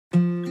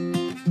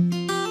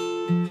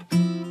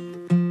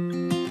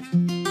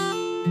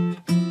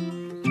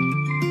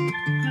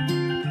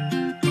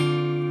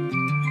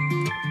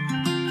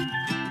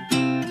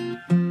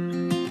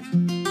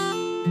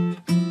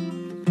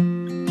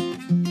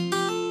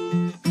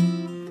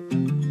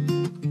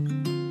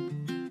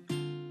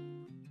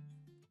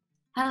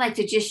I like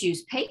to just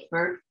use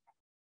paper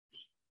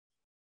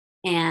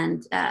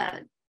and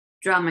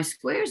draw my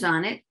squares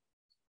on it,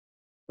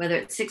 whether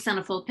it's 6 on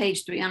a full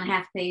page, 3 on a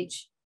half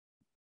page.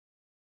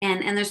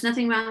 And there's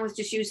nothing wrong with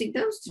just using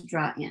those to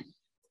draw in.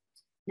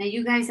 Now,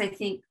 you guys, I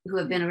think, who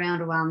have been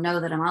around a while know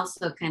that I'm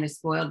also kind of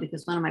spoiled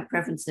because one of my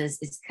preferences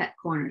is cut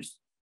corners,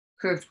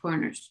 curved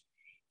corners.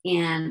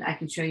 And I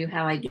can show you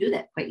how I do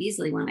that quite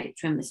easily when I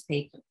trim this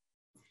paper.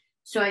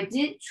 So I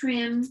did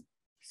trim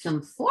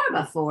some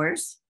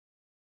 4x4s.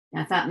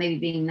 I thought maybe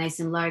being nice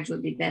and large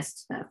would be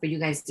best for you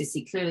guys to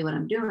see clearly what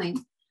I'm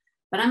doing.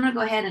 But I'm going to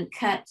go ahead and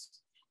cut.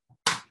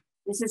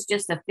 This is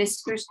just a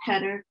Fiskars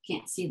cutter.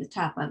 Can't see the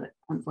top of it,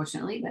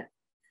 unfortunately, but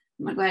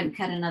I'm going to go ahead and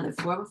cut another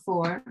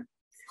 4x4.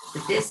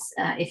 But this,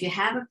 if you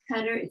have a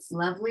cutter, it's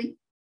lovely.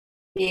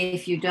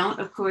 If you don't,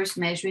 of course,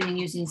 measuring and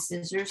using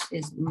scissors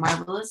is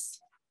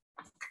marvelous.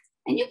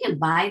 And you can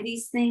buy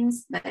these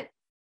things, but,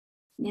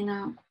 you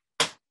know,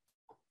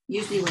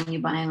 usually when you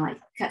buy them like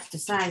cut to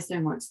size,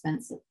 they're more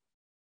expensive.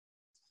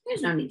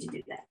 There's no need to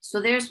do that.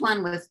 So there's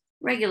one with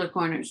regular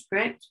corners,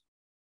 correct?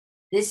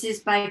 This is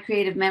by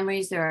Creative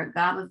Memories. There are a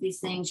gob of these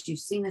things. You've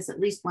seen this at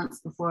least once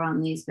before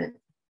on these, but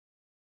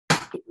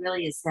it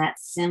really is that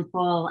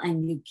simple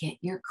and you get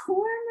your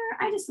corner.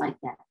 I just like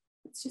that.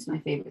 It's just my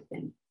favorite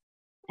thing.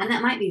 And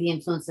that might be the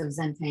influence of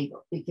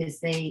Zentangle because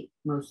they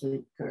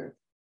mostly curve.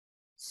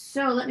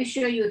 So let me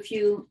show you a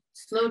few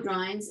slow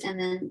drawings and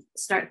then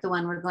start the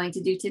one we're going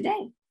to do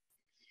today.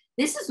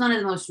 This is one of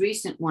the most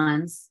recent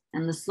ones,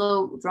 and the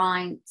slow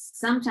drawing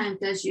sometimes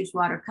does use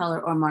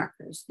watercolor or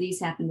markers. These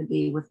happen to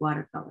be with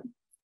watercolor.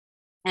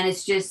 And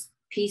it's just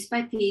piece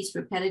by piece,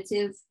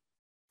 repetitive.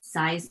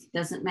 Size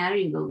doesn't matter.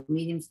 You can go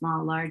medium,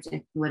 small, large,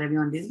 whatever you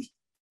want to do.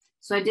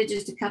 So I did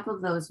just a couple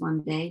of those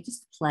one day,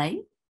 just to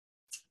play.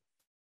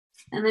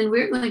 And then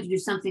we're going to do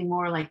something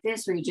more like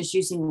this, where you're just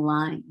using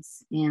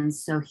lines. And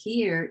so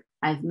here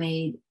I've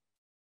made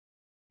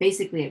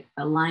basically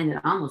a line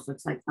that almost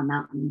looks like a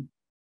mountain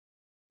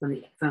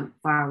from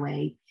far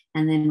away.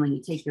 And then when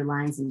you take your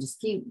lines and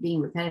just keep being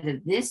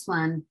repetitive, this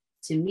one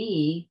to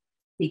me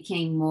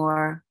became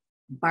more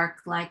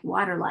bark-like,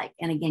 water-like.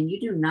 And again, you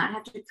do not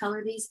have to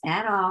color these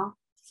at all.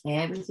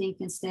 Everything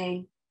can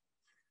stay.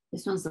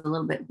 This one's a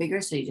little bit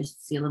bigger, so you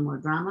just see a little more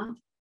drama.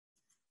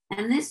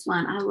 And this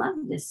one, I love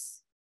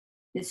this.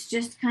 It's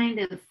just kind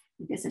of,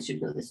 I guess I should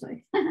go this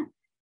way.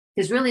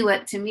 Because really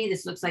what, to me,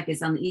 this looks like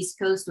is on the East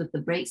Coast with the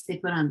breaks they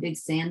put on big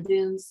sand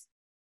dunes.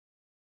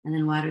 And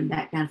then watering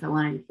back down. If I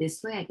wanted it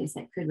this way, I guess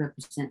that could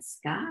represent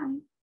sky.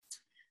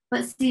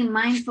 But see,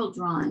 mindful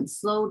drawing,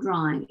 slow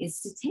drawing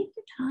is to take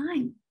your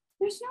time.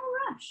 There's no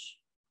rush.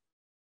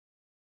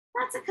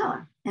 Lots of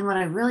color. And what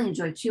I really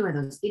enjoy too are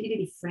those itty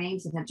bitty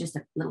frames that have just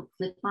a little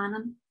clip on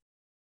them.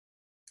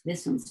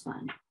 This one's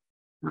fun.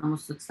 It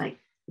almost looks like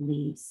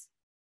leaves,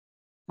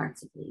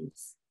 parts of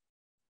leaves.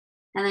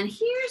 And then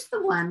here's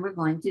the one we're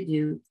going to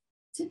do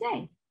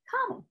today,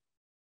 cobble.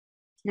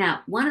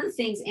 Now, one of the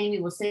things Amy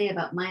will say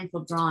about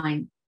mindful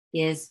drawing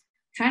is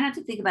try not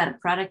to think about a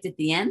product at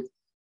the end,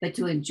 but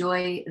to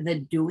enjoy the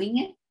doing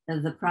it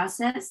of the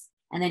process.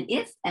 And then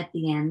if at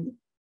the end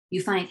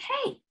you find,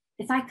 hey,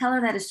 if I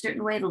color that a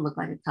certain way, it'll look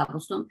like a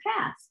cobblestone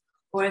path.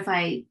 Or if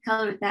I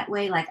color it that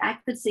way, like I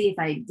could see if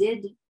I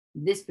did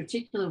this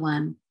particular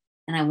one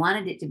and I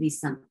wanted it to be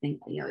something,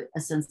 you know,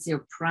 a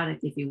sincere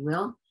product, if you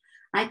will,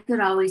 I could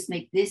always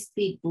make this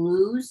be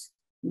blues,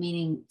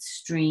 meaning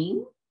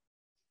stream.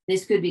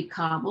 This could be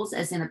cobbles,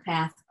 as in a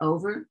path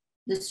over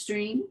the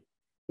stream.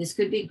 This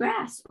could be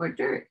grass or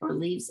dirt or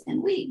leaves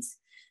and weeds.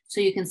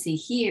 So you can see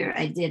here,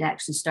 I did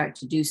actually start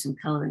to do some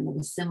coloring of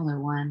a similar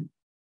one.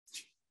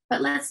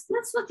 But let's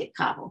look at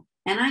cobble.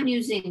 And I'm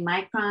using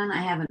Micron.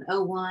 I have an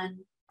 01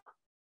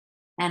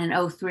 and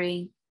an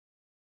 03.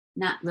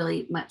 Not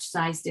really much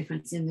size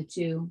difference in the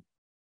two.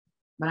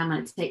 But I'm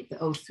going to take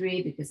the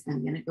 03 because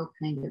I'm going to go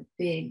kind of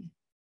big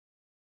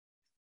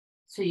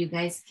so you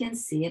guys can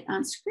see it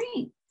on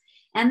screen.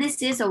 And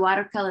this is a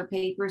watercolor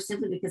paper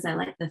simply because I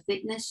like the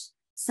thickness.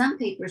 Some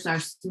papers are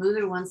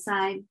smoother one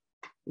side,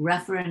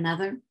 rougher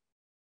another.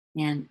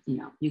 And you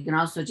know, you can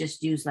also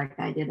just use, like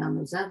I did on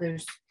those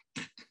others,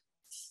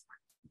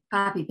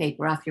 copy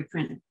paper off your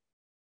printer.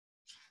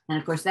 And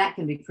of course that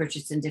can be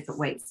purchased in different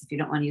weights. If you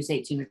don't want to use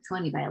 18 or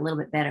 20, buy a little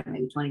bit better,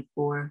 maybe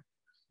 24,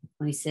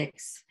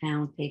 26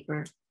 pound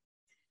paper.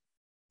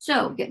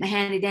 So get my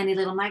handy dandy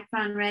little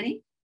Micron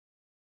ready.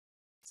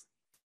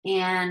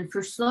 And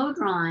for slow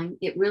drawing,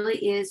 it really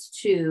is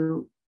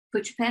to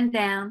put your pen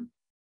down,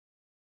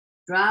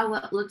 draw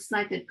what looks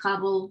like a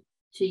cobble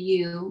to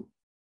you.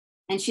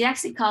 And she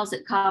actually calls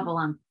it cobble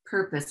on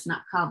purpose,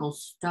 not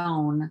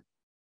cobblestone,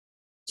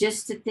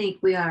 just to think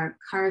we are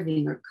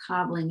carving or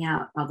cobbling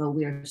out, although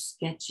we are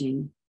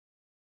sketching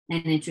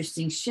an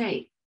interesting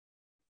shape.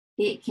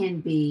 It can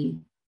be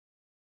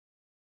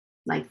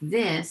like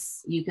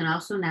this. You can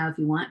also now, if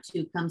you want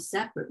to, come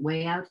separate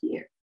way out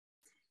here.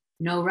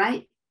 No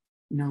right,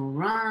 no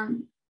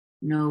wrong,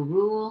 no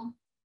rule,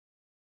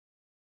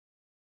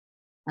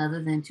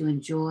 other than to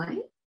enjoy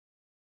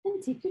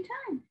and take your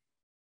time.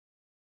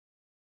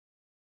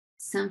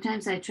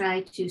 Sometimes I try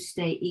to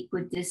stay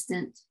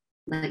equidistant,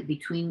 like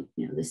between,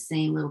 the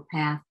same little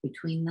path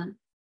between them.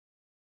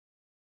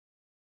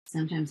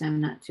 Sometimes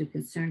I'm not too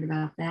concerned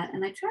about that.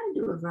 And I try to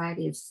do a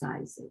variety of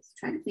sizes.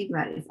 Try to think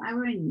about if I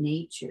were in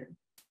nature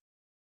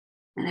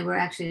and I were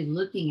actually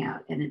looking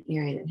out at an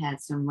area that had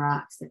some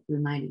rocks that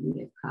reminded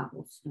me of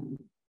cobblestone.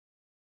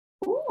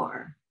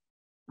 Or,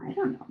 I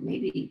don't know,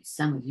 maybe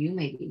some of you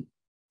may be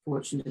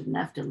fortunate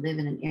enough to live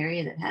in an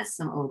area that has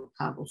some old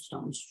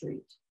cobblestone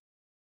street.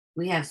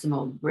 We have some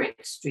old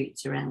brick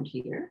streets around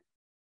here.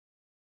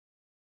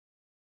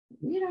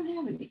 We don't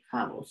have any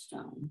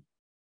cobblestone.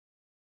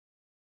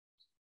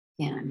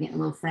 Again, I'm getting a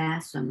little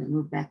fast, so I'm going to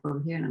move back over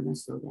here and I'm going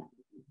to slow down.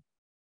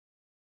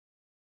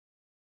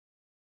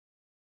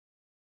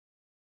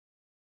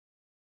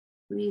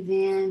 Breathe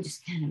in,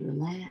 just kind of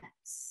relax.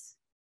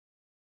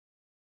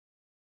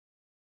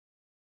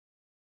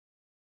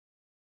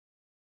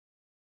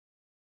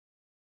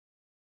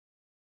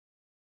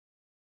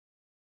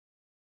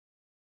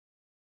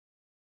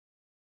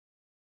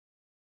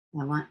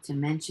 I want to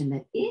mention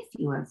that if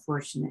you are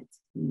fortunate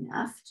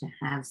enough to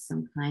have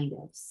some kind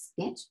of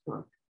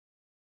sketchbook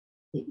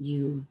that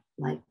you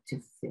like to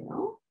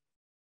fill,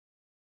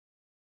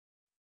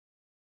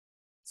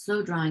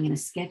 slow drawing in a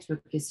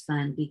sketchbook is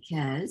fun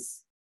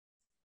because,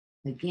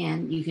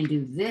 again, you can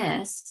do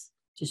this,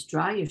 just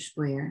draw your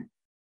square.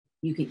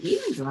 You can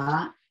even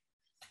draw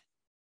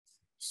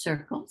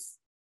circles,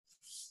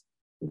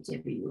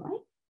 whichever you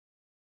like.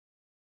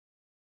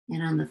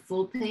 And on the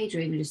full page,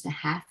 or even just a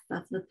half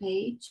of the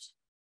page,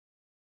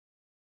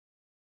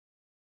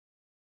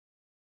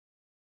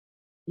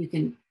 you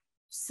can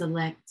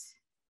select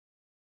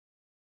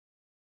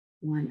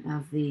one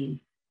of the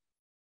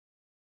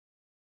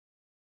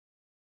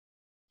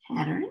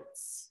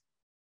patterns,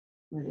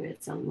 whether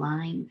it's a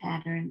line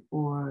pattern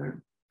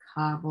or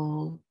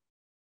cobble.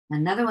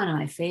 Another one of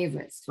my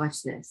favorites,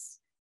 watch this.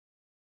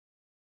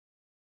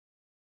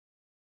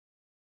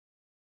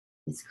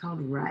 It's called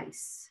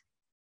rice.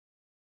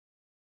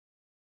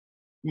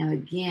 Now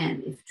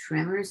again, if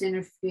tremor is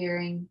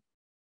interfering,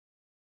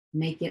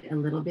 make it a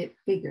little bit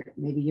bigger.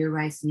 Maybe your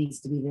rice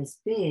needs to be this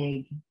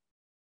big.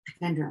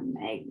 Under a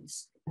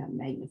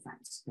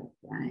magnifying scope,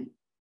 right?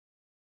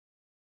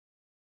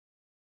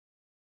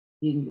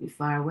 You can be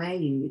far away,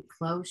 you can be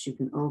close, you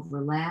can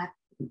overlap,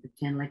 you can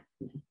pretend like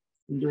you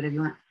can do whatever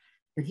you want.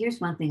 But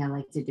here's one thing I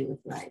like to do with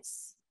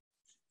rice.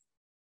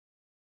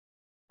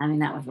 I mean,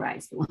 not with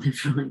rice, the one I'm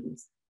drawing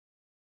is.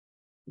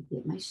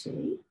 Get my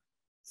shade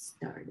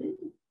started.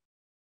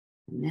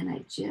 And then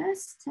I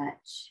just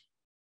touch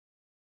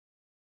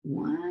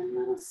one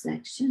little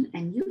section,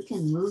 and you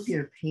can move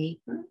your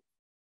paper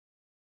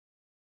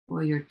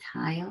or your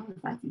tile,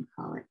 if I can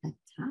call it a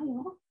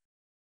tile.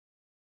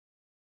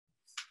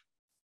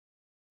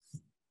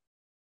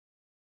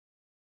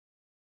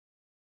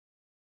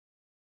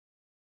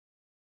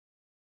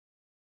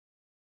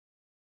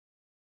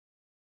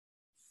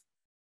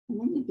 And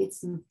then you get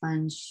some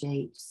fun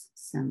shapes,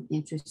 some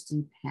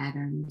interesting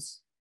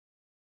patterns.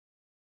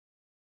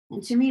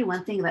 And to me,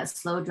 one thing about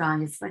slow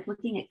drawing is like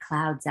looking at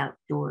clouds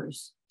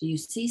outdoors. Do you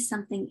see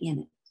something in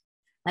it?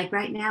 Like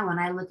right now, when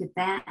I look at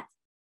that,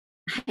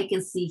 I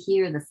can see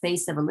here the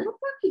face of a little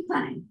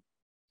porcupine.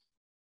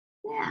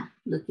 Yeah,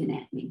 looking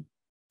at me.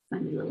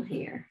 Funny little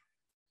hair.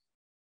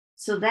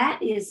 So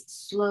that is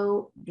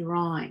slow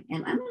drawing.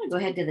 And I'm going to go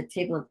ahead to the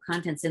table of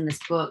contents in this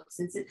book,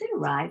 since it did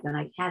arrive and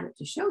I have it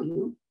to show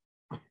you.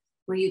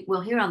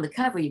 Well, here on the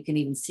cover, you can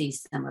even see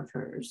some of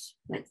hers.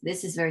 But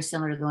this is very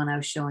similar to the one I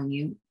was showing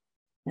you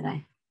that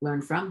I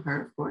learned from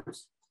her, of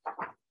course.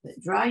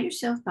 But draw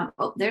yourself.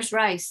 Oh, there's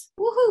rice.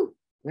 Woohoo!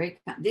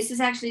 This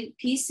is actually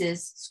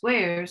pieces,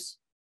 squares.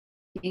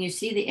 Can you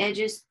see the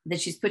edges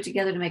that she's put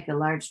together to make a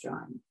large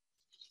drawing?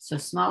 So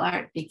small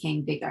art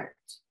became big art.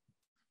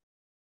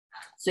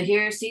 So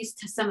here, see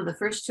some of the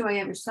first two I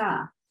ever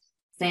saw,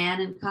 fan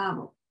and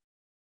cobble.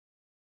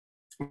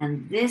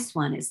 And this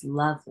one is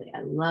lovely.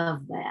 I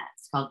love that.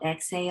 It's called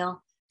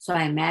Exhale. So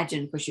I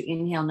imagine, of course, you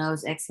inhale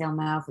nose, exhale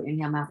mouth, or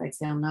inhale mouth,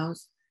 exhale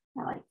nose.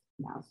 I like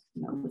mouth,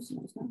 nose.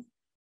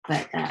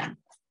 But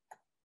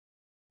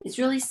it's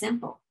really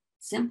simple.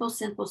 Simple.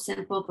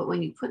 But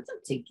when you put them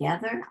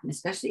together,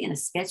 especially in a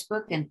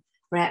sketchbook, and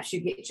perhaps you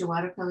get your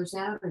watercolors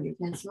out or your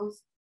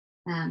pencils,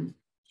 you can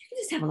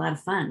just have a lot of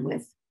fun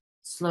with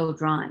slow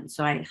drawing.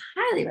 So I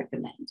highly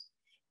recommend,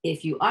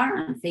 if you are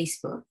on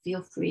Facebook,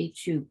 feel free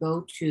to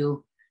go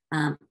to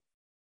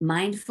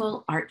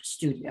Mindful Art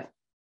Studio.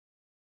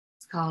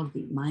 It's called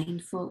the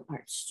Mindful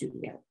Art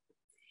Studio.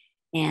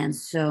 And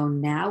so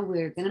now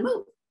we're going to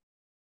move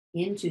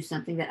into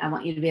something that I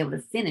want you to be able to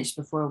finish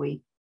before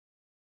we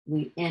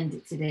end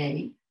it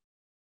today.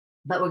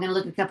 But we're going to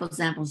look at a couple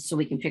examples so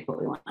we can pick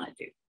what we want to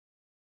do.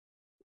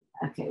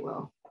 Okay,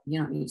 well, you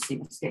don't need to see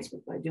my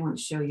sketchbook, but I do want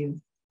to show you.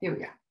 Here we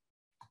go.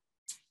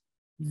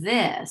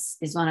 This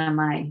is one of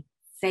my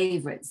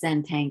favorite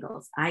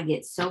Zentangles. I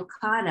get so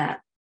caught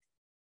up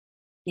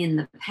in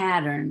the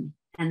pattern.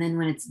 And then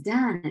when it's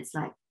done, it's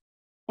like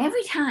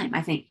every time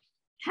I think,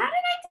 how did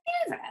I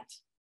do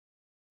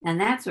that? And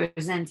that's where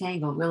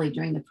Zentangle really,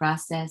 during the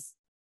process,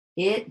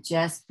 it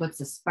just puts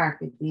a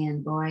spark at the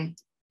end, boy.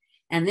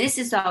 And this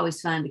is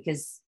always fun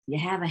because you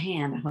have a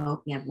hand. I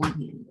hope you have one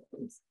hand at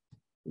least.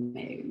 You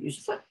may use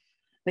your foot.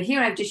 But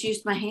here I've just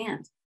used my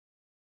hand.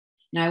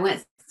 Now I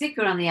went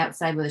thicker on the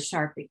outside with a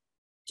Sharpie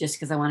just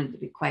because I wanted it to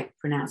be quite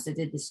pronounced. I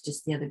did this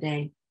just the other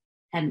day.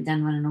 Hadn't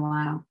done one in a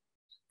while.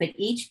 But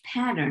each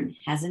pattern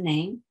has a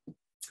name.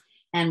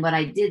 And what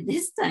I did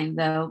this time,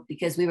 though,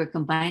 because we were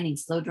combining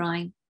slow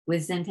drawing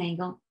with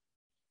Zentangle,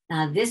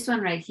 this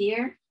one right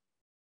here,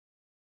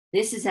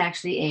 this is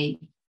actually a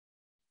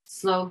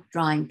slow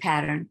drawing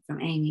pattern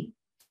from Amy,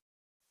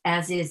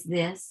 as is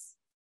this.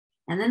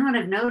 And then what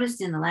I've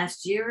noticed in the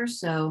last year or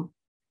so,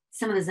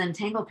 some of the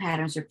Zentangle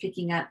patterns are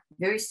picking up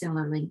very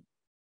similarly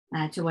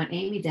to what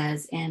Amy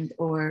does. And,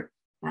 or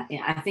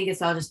I think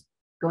it's all just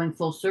going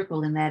full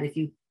circle in that if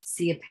you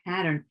see a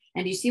pattern,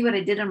 and you see what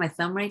I did on my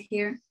thumb right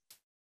here?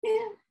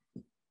 Yeah,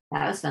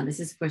 that was fun. This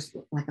is, of course,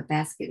 like a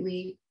basket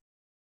weave.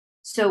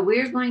 So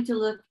we're going to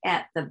look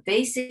at the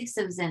basics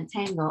of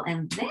Zentangle,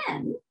 and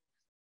then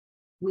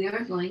we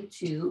are going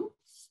to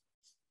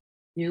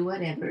do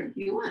whatever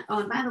you want. Oh,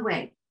 and by the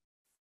way,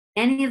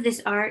 any of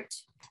this art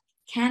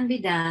can be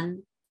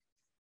done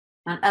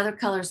on other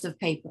colors of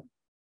paper.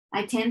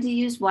 I tend to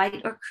use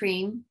white or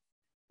cream,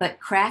 but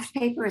craft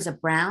paper is a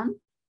brown,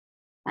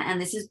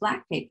 and this is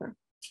black paper.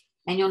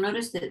 And you'll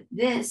notice that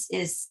this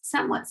is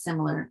somewhat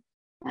similar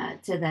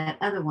to that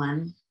other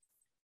one.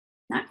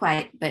 Not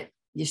quite, but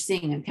you're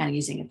seeing I'm kind of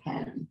using a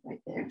pattern right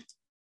there.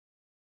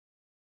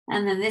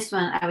 And then this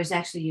one, I was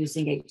actually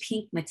using a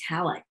pink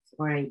metallic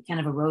or a kind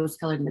of a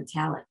rose-colored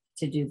metallic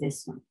to do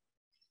this one.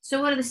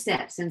 So what are the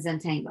steps in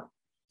Zentangle?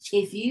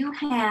 If you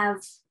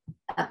have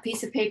a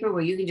piece of paper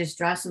where you can just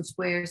draw some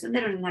squares, and they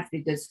don't even have to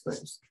be good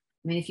squares.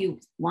 I mean, if you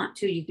want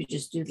to, you could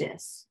just do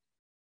this.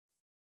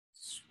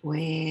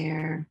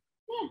 Square.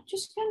 Yeah,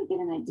 just kind of get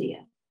an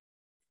idea.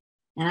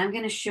 And I'm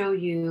going to show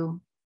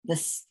you the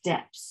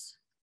steps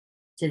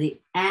to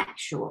the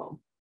actual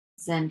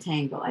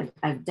Zentangle.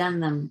 I've done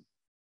them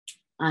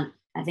on,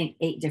 I think,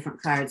 8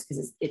 different cards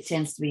because it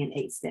tends to be an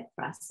 8-step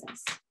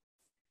process.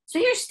 So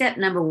here's step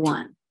number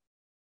 1.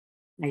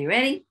 Are you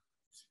ready?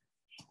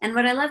 And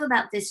what I love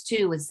about this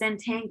too with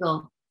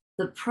Zentangle,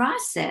 the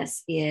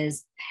process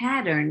is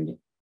patterned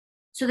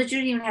so that you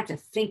don't even have to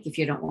think if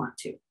you don't want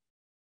to.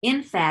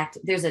 In fact,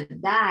 there's a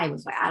die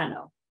with, I don't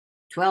know,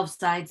 12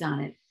 sides on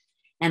it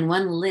and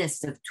one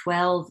list of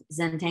 12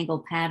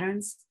 Zentangle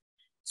patterns.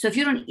 So if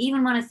you don't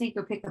even want to think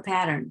or pick a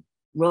pattern,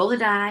 roll the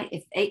die.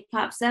 If 8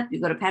 pops up, you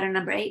go to pattern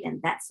number 8,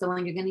 and that's the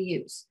one you're going to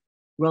use.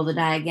 Roll the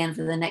die again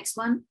for the next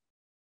one.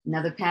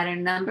 Another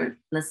pattern number,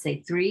 let's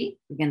say 3.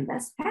 Again,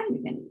 that's the pattern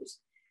you're going to use.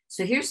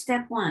 So here's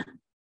step 1.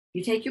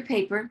 You take your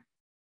paper,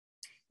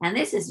 and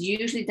this is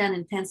usually done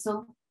in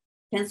pencil.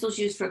 Pencil's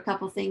used for a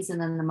couple things, and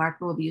then the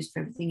marker will be used for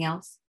everything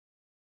else.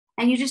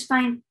 And you just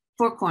find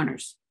 4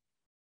 corners.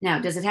 Now,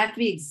 does it have to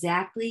be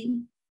exactly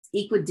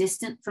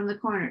equidistant from the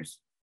corners?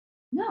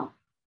 No.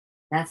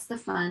 That's the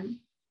fun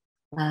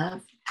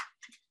of,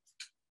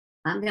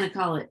 I'm going to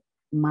call it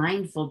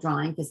mindful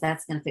drawing because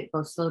that's going to fit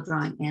both slow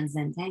drawing and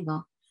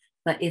Zentangle.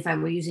 But if I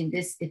were using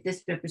this, if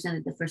this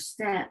represented the first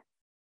step,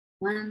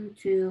 1,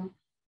 2,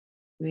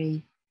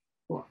 3,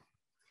 4.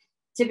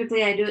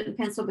 Typically, I do it in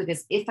pencil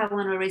because if I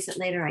want to erase it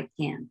later, I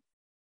can.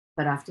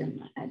 But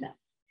often I don't.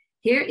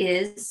 Here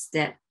is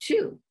step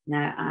 2.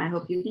 Now, I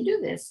hope you can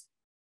do this.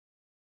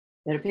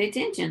 Better pay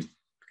attention.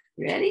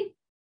 You ready?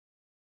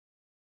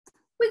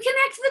 We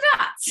connect the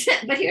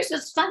dots. But here's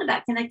what's fun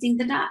about connecting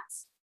the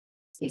dots.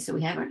 Okay, so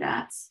we have our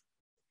dots.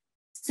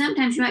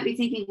 Sometimes you might be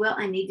thinking, well,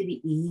 I need to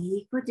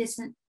be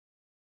equidistant.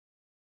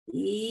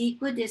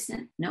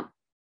 Equidistant. Nope.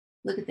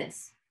 Look at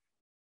this.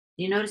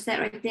 You notice that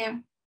right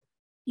there?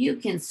 You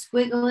can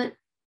squiggle it.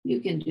 You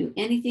can do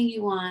anything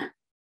you want.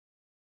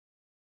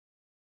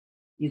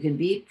 You can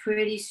be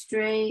pretty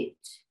straight.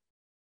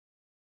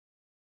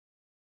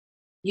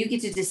 You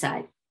get to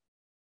decide.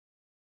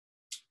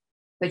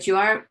 But you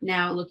are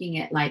now looking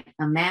at like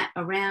a mat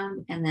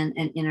around and then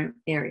an inner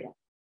area.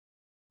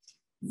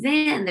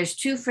 Then there's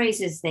 2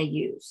 phrases they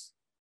use.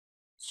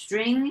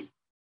 String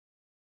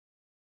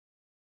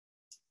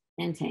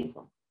and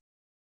tangle.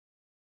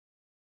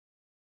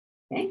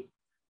 Okay.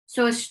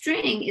 So a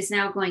string is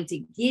now going to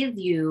give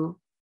you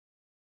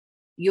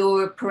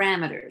your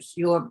parameters,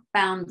 your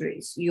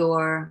boundaries,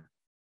 your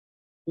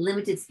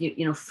limited,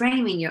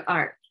 framing your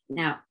art.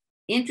 Now,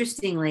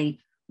 interestingly,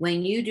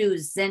 when you do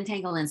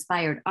Zentangle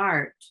inspired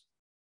art,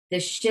 the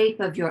shape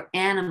of your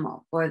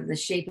animal or the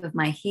shape of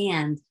my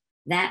hand,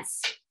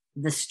 that's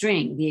the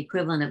string, the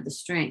equivalent of the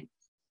string.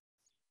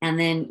 And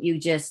then you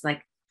just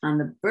like on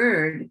the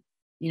bird,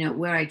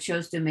 where I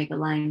chose to make a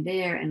line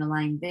there and a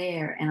line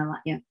there and a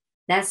line,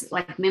 that's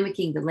like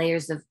mimicking the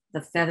layers of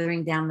the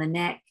feathering down the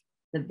neck,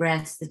 the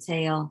breast, the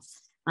tail.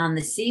 On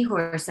the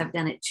seahorse, I've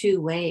done it 2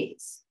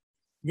 ways.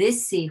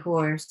 This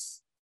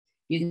seahorse,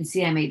 you can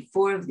see I made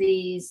 4 of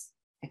these.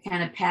 I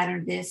kind of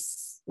patterned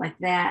this like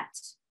that.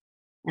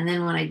 And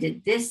then when I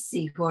did this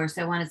seahorse,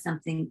 I wanted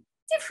something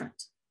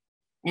different.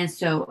 And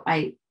so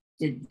I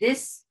did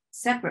this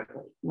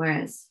separately,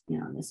 whereas, you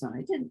know, this one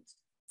I didn't.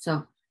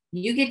 So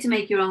you get to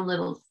make your own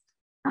little,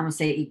 I'm gonna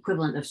say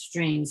equivalent of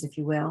strings, if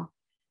you will.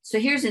 So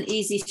here's an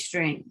easy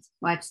string.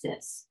 Watch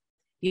this.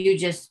 You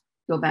just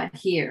go back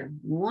here.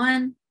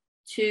 1,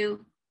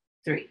 2,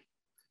 3.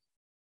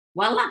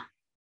 Voila.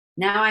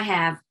 Now I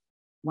have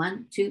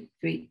 1, 2,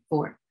 3,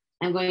 4.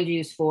 I'm going to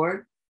use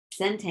 4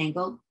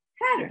 Zentangle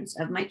patterns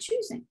of my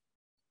choosing.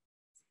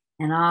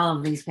 And all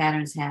of these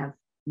patterns have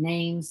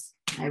names.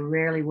 I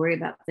rarely worry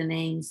about the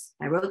names.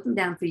 I wrote them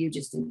down for you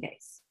just in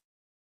case.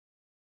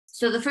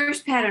 So the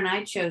first pattern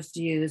I chose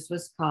to use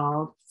was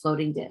called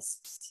floating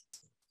discs.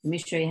 Let me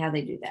show you how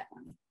they do that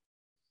one.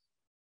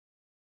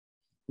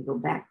 Go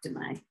back to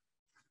my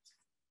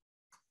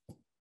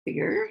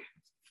figure.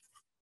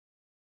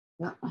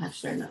 Well, I'll have to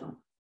start another one.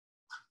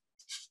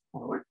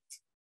 That'll work.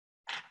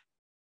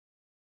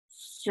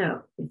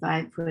 So if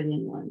I put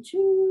in 1,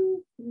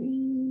 2,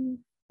 3,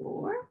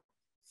 4,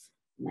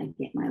 and I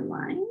get my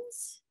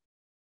lines.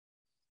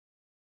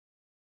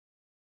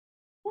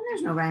 And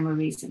there's no rhyme or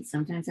reason.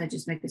 Sometimes I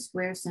just make a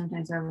square.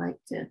 Sometimes I like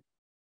to,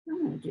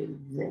 I'm going to do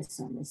this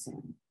on this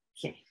end.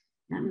 Okay,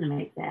 I'm going to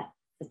make that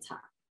the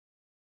top.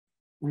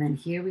 And then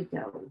here we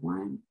go.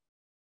 1,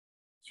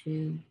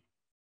 2,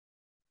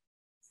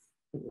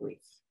 3.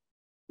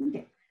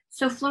 Okay,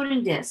 so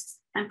floating discs,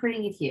 I'm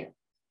putting it here.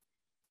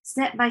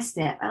 Step by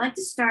step, I like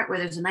to start where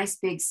there's a nice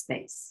big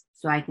space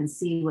so I can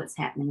see what's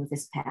happening with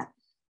this pattern.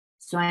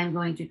 So I'm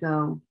going to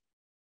go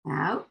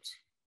out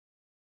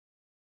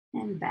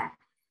and back.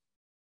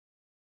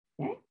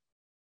 Okay,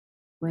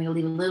 going to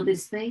leave a little bit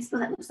of space. Oh,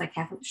 that looks like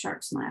half of a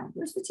shark smile.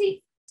 Where's the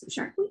teeth? Is it a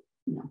shark teeth?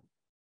 No.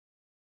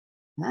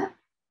 Up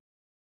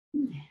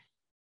and down.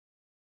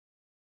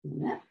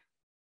 And up.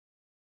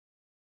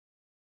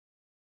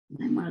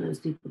 I'm one of those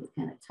people that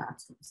kind of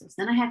talks to themselves.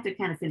 Then I have to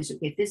kind of finish.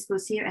 Okay, if this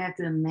goes here, I have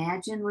to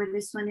imagine where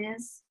this one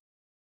is.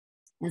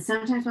 And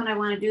sometimes when I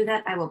want to do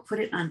that, I will put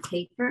it on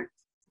paper.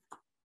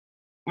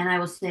 And I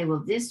will say,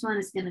 well, this one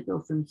is going to go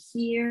from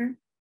here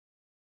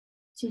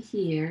to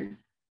here.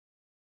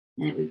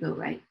 And it would go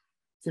right.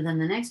 So then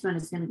the next one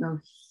is going to go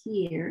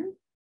here.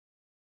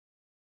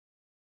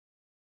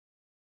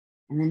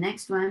 And the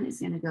next one is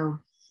going to go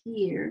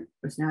here.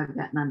 Of course, now I've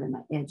gotten under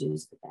my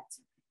edges, but that's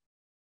okay.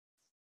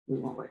 We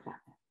won't worry about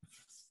that.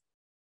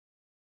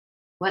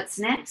 What's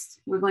next?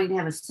 We're going to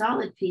have a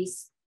solid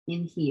piece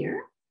in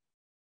here.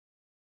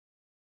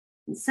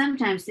 And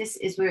sometimes this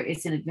is where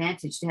it's an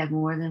advantage to have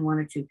more than 1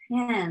 or 2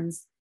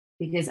 pens,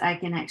 because I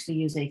can actually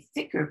use a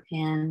thicker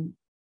pen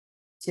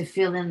to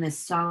fill in this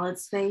solid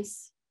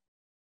space.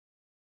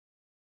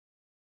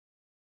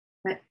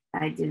 But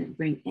I didn't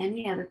bring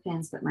any other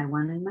pens but my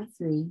 1 and my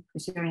 3.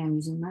 Because here I am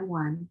using my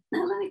 1.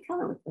 Now let me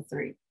color with the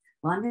 3.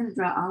 Well, I'm going to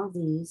draw all of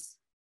these.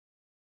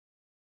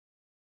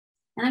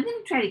 And I'm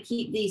going to try to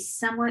keep these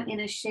somewhat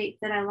in a shape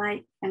that I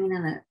like. I mean,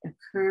 on a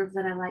curve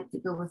that I like to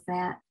go with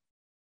that.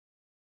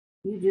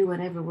 You do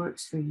whatever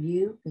works for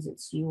you because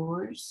it's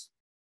yours.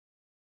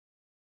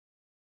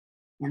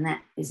 And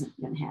that isn't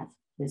going to have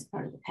this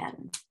part of the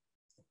pattern.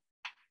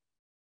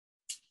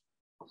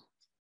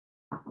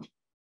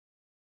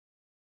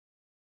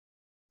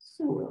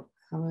 So we'll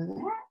color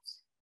that.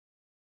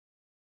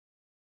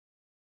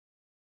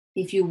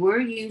 If you were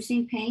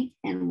using paint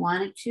and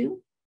wanted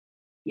to,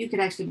 you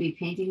could actually be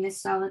painting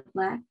this solid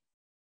black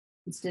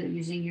instead of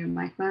using your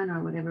micron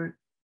or whatever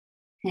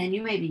pen.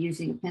 You may be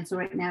using a pencil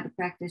right now to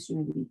practice. You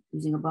may be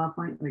using a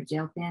ballpoint or a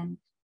gel pen.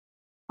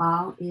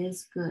 All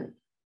is good.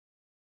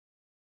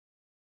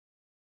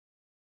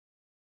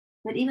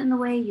 But even the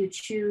way you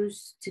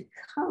choose to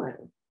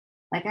color,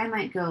 like I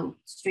might go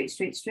straight,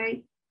 straight,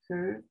 straight,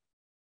 curve,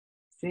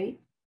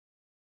 straight.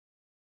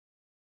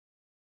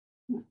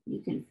 You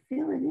can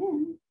fill it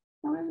in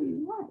however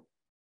you want.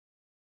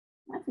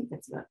 I think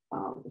that's about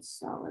all the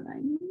solid I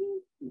need.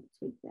 Let me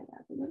take that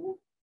out a little.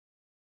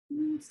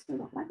 I still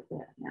don't like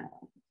that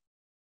now.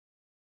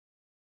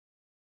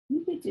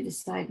 You get to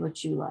decide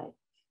what you like.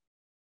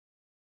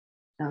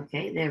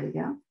 Okay, there we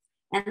go.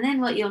 And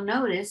then what you'll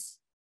notice,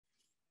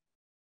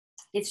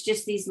 it's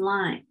just these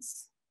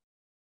lines.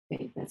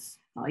 Okay, that's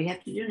all you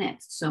have to do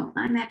next. So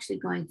I'm actually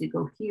going to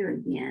go here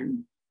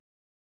again.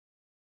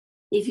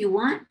 If you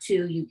want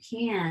to, you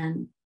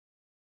can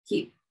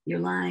keep your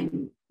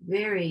line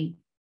very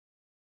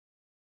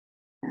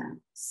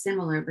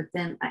similar, but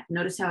then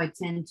notice how I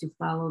tend to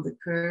follow the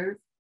curve.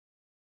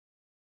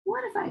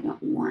 What if I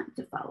don't want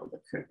to follow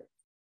the curve?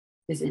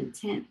 Because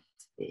intent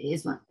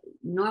is one.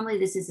 Normally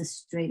this is a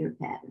straighter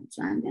pattern,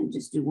 so I'm going to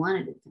just do one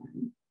at a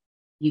time.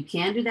 You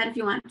can do that if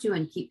you want to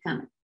and keep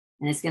coming.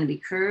 And it's going to be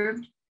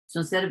curved. So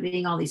instead of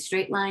being all these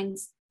straight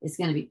lines, it's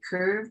going to be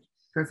curved,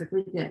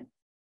 perfectly good.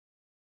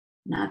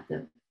 Not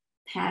the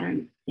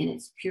pattern in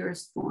its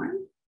purest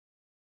form.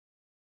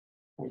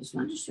 I just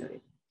wanted to show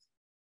you.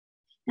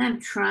 And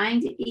I'm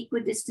trying to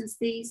equidistance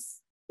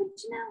these, but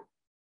you know,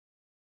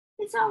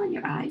 it's all in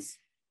your eyes.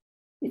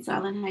 It's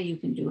all in how you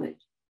can do it.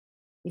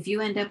 If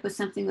you end up with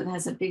something that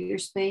has a bigger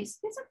space,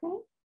 it's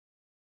okay.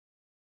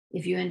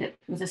 If you end up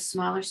with a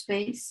smaller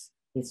space,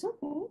 it's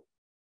okay.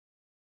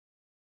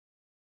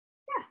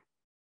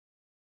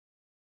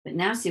 But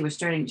now see, we're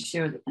starting to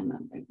show that I'm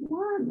going to bring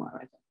one more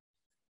right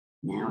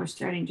there. Now we're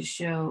starting to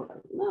show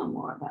a little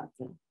more about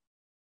the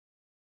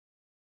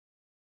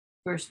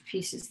first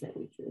pieces that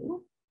we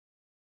drew.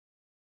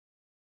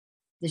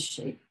 This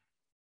shape.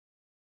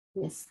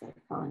 Yes, they're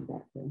calling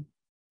that the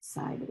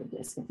side of the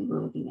disc. I think we're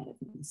looking at it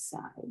from the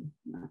side,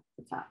 not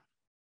the top.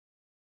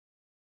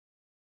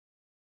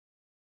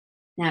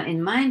 Now,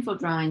 in mindful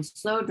drawing,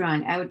 slow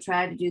drawing, I would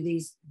try to do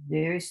these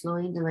very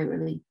slowly and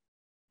deliberately,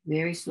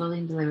 very slowly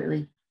and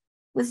deliberately.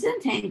 With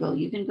Zentangle,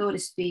 you can go at a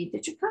speed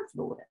that you're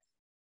comfortable with.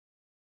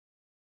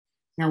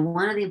 Now,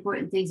 one of the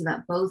important things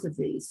about both of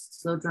these,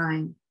 slow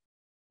drawing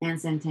and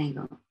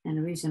Zentangle, and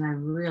the reason I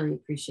really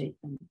appreciate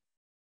them,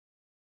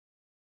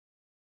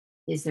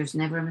 is there's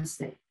never a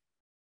mistake.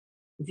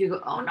 If you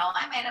go, oh no,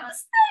 I made a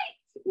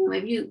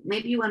mistake.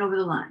 Maybe you went over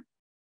the line.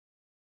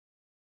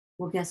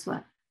 Well, guess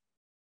what?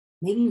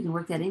 Maybe you can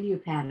work that into your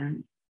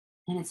pattern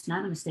and it's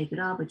not a mistake at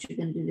all, but you're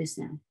going to do this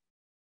now.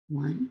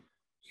 1,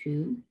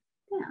 2,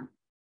 down.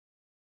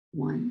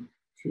 1,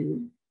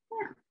 2,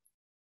 down.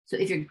 So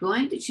if you're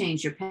going to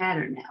change your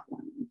pattern now,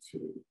 1,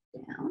 2,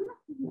 down,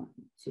 1,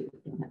 2,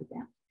 don't have it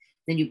down,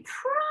 then you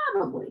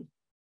probably,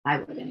 I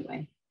would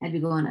anyway, I'd be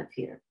going up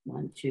here.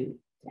 1, 2,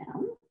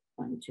 down,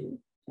 1, 2,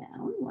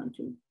 down, 1,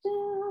 2,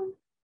 down.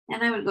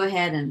 And I would go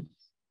ahead and,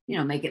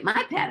 make it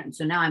my pattern.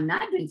 So now I'm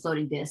not doing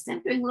floating discs.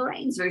 I'm doing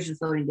Lorraine's version of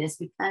floating discs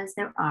because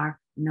there are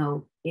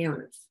no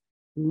errors.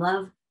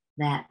 Love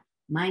that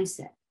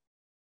mindset.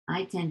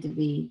 I tend to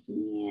be,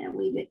 a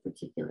wee bit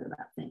particular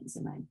about things.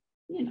 And I,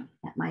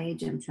 at my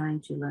age, I'm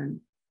trying to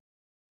learn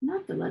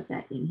not to let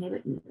that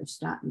inhibit me or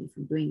stop me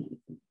from doing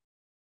anything.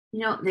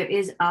 There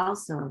is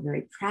also a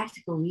very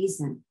practical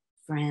reason,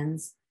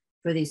 friends,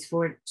 for these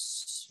four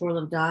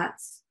little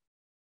dots.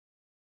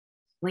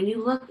 When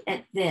you look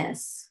at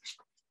this,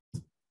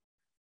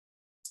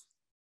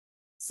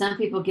 some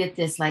people get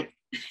this like,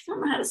 I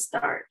don't know how to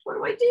start. What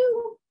do I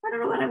do? I don't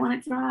know what I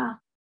want to draw.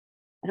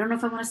 I don't know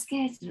if I want to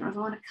sketch. I don't know if I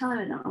want to color.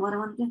 I don't know what I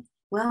want to do.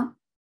 Well,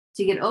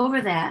 to get over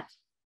that,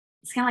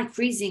 it's kind of like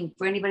freezing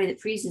for anybody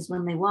that freezes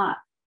when they walk.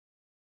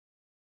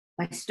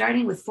 By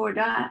starting with 4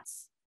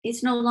 dots,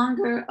 it's no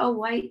longer a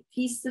white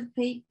piece of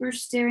paper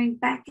staring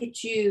back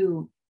at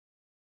you.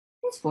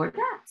 It's 4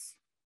 dots.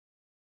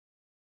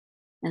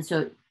 And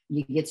so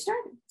you get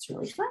started. It's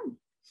really fun.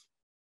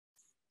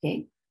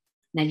 Okay.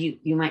 Now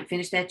you might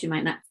finish that. You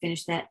might not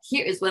finish that.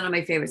 Here is one of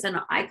my favorites.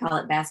 I call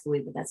it basket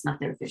weave, but that's not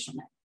their official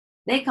name.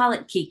 They call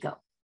it Keeko,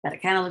 but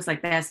it kind of looks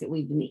like basket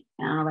weave to me.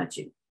 I don't know about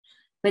you,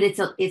 but it's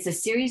a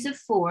series of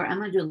 4. I'm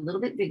going to do a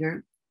little bit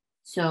bigger.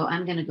 So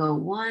I'm going to go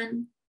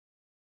 1,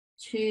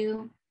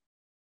 2,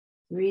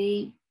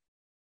 3,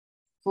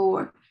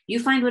 4. You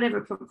find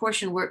whatever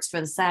proportion works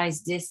for the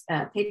size disc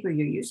paper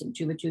you're using.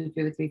 2 by 2,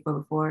 3 by 3, 4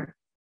 by 4.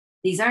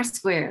 These are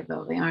square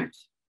though. They aren't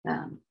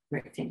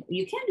rectangle.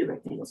 You can do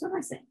rectangles. What am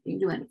I saying? You can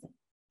do anything.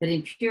 But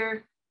in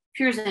pure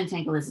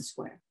Zentangle is a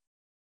square.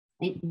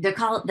 And they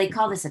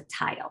call this a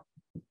tile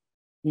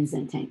in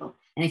Zentangle.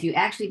 And if you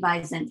actually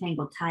buy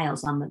Zentangle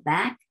tiles on the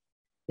back,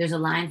 there's a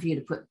line for you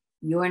to put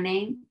your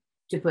name,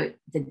 to put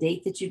the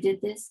date that you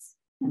did this.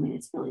 I mean,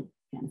 it's really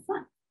kind of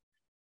fun.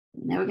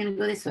 And now we're going to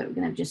go this way. We're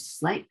going to have just a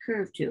slight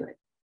curve to it.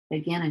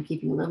 Again, I'm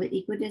keeping a little bit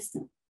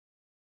equidistant.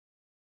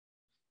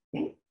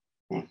 Okay,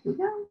 back we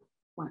go.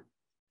 1,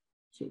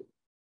 2,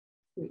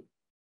 3,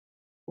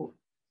 4.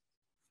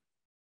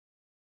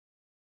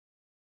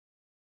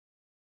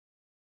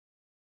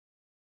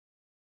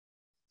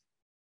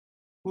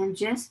 And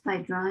just by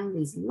drawing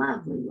these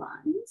lovely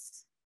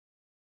lines,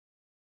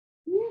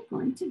 we're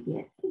going to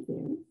get a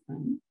very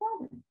fun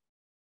pattern.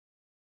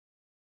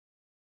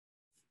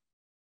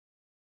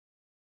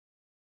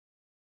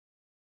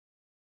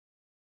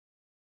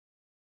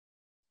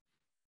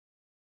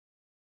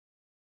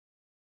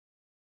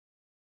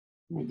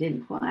 I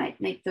didn't quite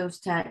make those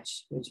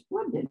touch, which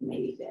would have been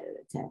maybe better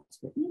to touch,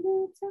 but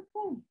it's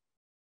okay.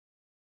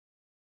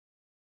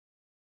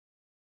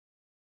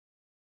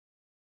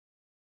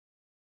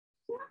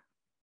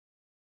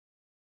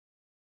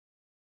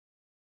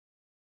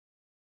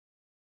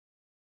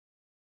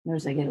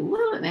 Notice I get a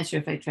little bit messier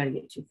if I try to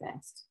get too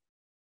fast.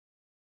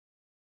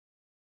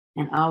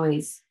 And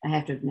always, I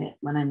have to admit,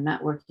 when I'm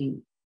not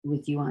working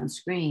with you on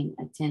screen,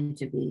 I tend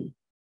to be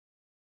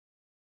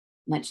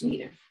much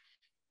neater.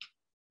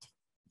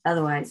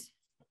 Otherwise,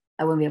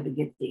 I wouldn't be able to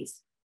get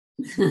these.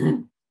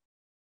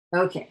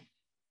 Okay.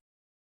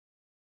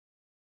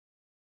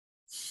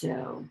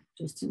 So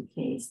just in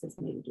case, let's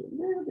maybe do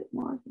a little bit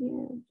more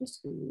here,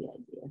 just to give you the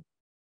idea.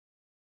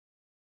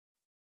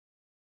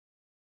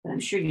 But I'm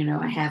sure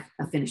I have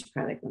a finished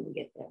product when we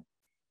get there.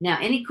 Now,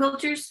 any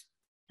quilters?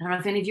 I don't know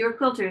if any of you are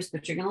quilters,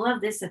 but you're going to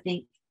love this, I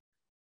think.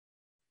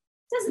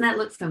 Doesn't that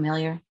look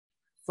familiar?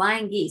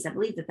 Flying geese. I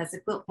believe that's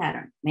a quilt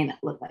pattern. May not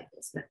look like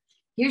this, but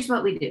here's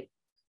what we do.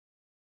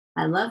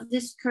 I love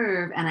this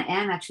curve, and I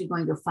am actually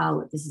going to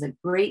follow it. This is a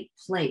great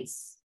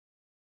place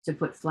to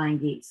put flying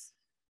geese.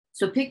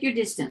 So pick your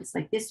distance.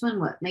 Like this one,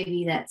 what?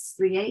 Maybe that's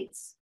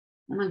 3/8.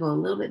 I'm going to go a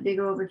little bit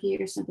bigger over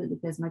here simply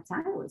because my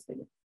tile is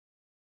bigger.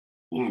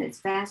 And it's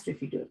faster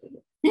if you do it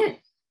bigger.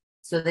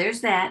 So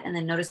there's that. And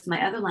then notice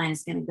my other line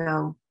is going to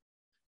go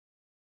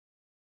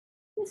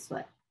this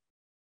way.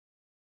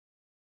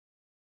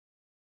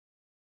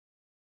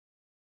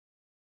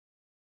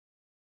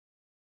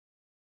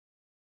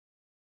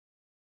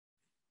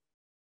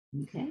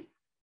 Okay.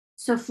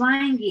 So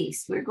flying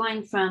geese, we're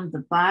going from the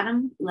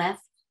bottom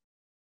left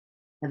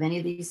of any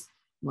of these.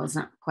 Well, it's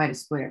not quite a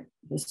square,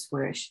 this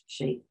squarish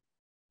shape,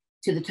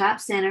 to the top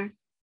center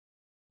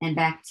and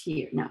back to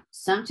here. Now,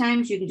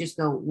 sometimes you can just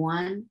go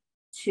 1,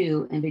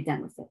 2, and be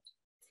done with it.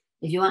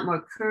 If you want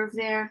more curve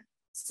there,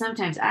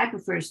 sometimes I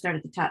prefer to start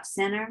at the top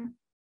center,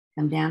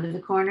 come down to the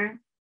corner,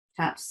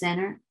 top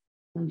center,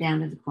 come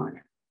down to the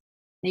corner.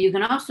 Now you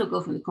can also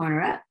go from the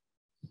corner up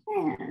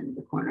and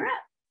the corner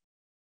up.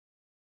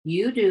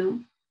 You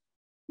do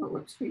what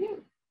works for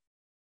you.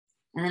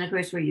 And then of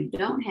course, where you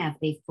don't have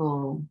a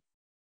full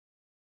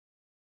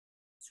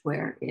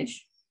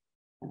square-ish,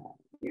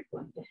 you're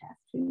going to have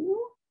to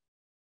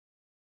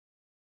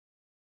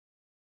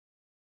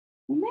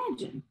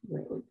imagine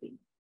where it would be.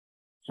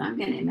 So I'm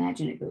going to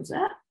imagine it goes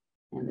up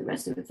and the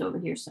rest of it's over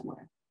here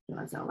somewhere. So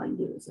that's all I can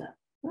do is up,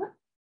 up,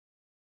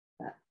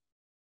 up.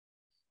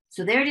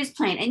 So there it is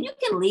plain. And you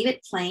can leave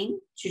it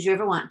plain should you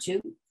ever want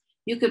to.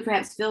 You could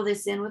perhaps fill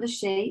this in with a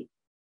shape.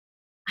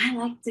 I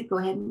like to go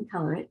ahead and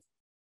color it.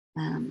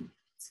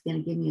 It's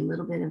going to give me a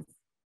little bit of,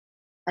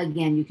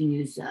 again, you can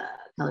use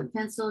colored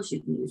pencils, you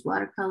can use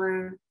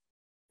watercolor.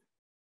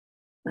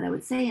 But I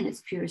would say in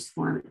its purest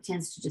form, it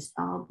tends to just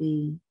all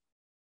be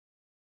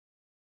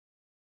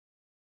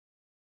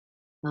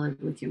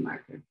colored with your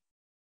marker.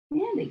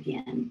 And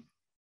again,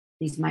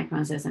 these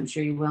microns, as I'm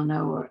sure you well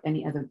know, or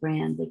any other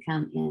brand, they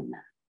come in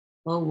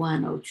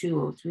 01,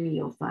 02,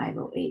 03, 05,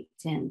 08,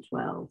 10,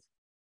 12.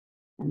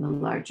 And the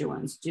larger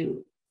ones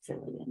do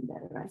fill it in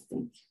better, I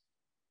think.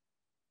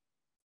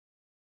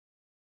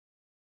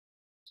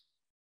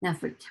 Now,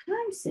 for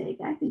time's sake,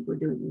 I think we're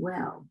doing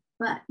well.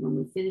 But when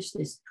we finish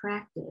this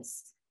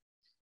practice,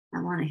 I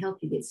want to help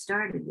you get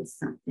started with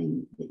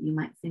something that you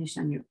might finish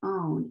on your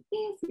own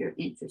if you're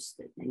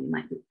interested. And you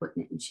might be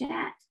putting it in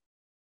chat.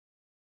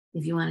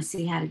 If you want to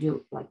see how to do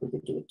it, like we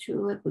could do a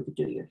tulip, we could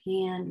do your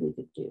hand, we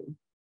could do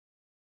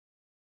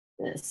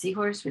the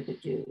seahorse, we could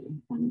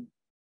do,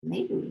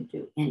 maybe we could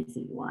do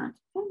anything you want.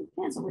 It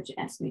depends on what you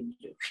ask me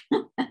to do.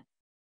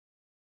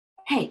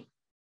 Hey,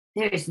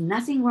 there is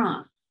nothing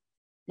wrong.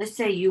 Let's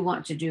say you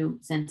want to do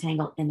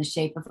Zentangle in the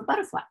shape of a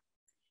butterfly.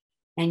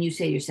 And you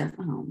say to yourself,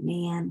 oh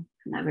man,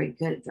 I'm not very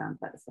good at drawing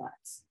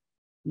butterflies.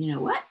 You know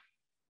what?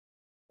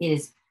 It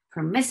is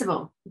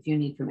permissible if you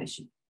need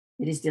permission.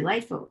 It is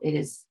delightful. It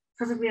is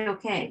perfectly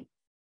okay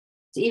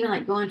to even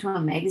like go into a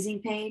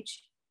magazine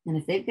page. And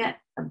if they've got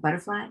a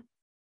butterfly,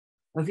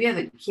 or if you have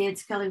a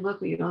kid's coloring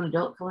book or your own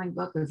adult coloring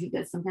book, or if you've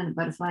got some kind of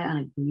butterfly on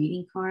a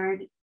greeting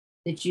card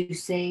that you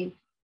save,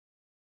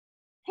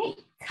 hey,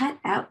 cut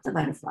out the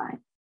butterfly,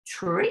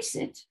 trace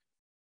it,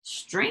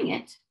 string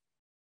it,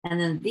 and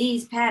then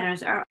these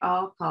patterns are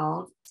all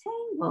called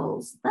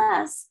tangles,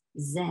 thus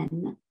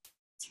Zentangle.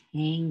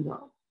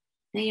 Now,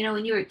 you know,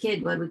 when you were a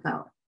kid, what did we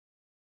call it?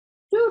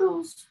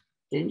 Doodles,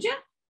 didn't you?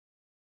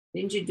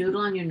 Didn't you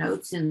doodle on your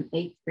notes in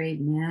 8th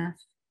grade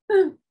math?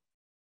 8th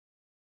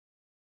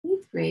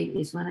grade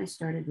is when I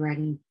started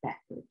writing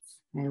backwards.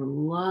 I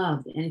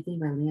loved anything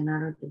by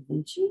Leonardo da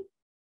Vinci,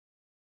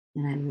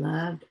 and I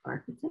loved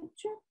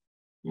architecture,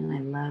 and I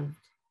loved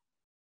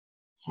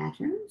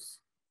patterns.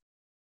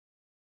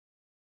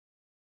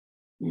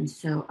 And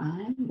so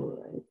I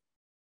would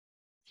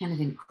kind of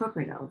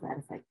incorporate all of that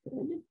if I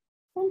could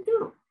and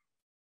doodle.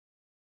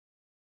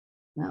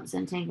 Well,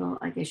 Zentangle,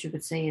 I guess you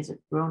could say, is a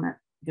grown-up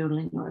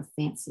doodling or a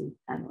fancy,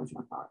 I don't know what you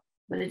want to call it,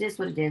 but it is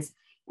what it is.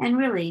 And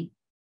really,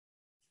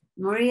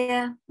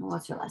 Maria,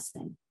 what's her last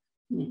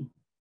name?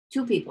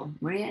 2 people,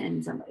 Maria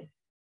and somebody.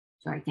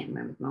 Sorry, I can't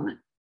remember at the moment.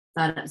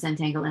 Thought up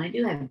Zentangle,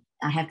 and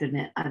I have to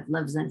admit, I've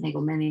loved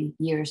Zentangle many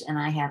years, and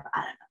I have,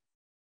 I don't know,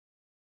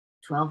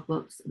 12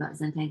 books about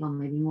Zentangle,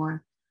 maybe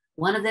more.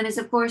 One of them is,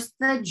 of course,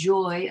 The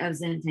Joy of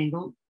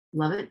Zentangle.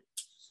 Love it.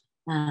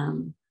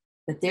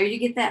 But there you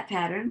get that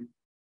pattern,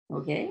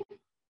 okay?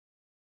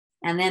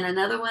 And then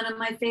another one of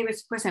my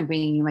favorites, of course, I'm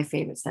bringing you my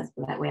favorites.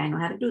 That way I know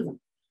how to do them.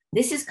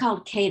 This is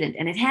called Cadent,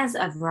 and it has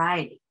a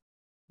variety.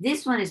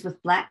 This one is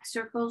with black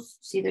circles.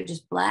 See, they're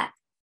just black.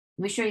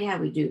 Let me show you how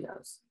we do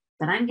those.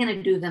 But I'm going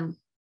to do them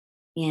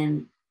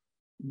in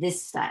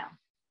this style,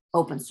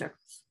 open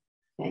circles,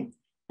 okay?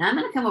 Now I'm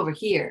going to come over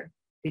here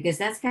because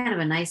that's kind of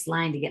a nice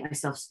line to get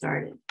myself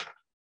started.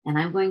 And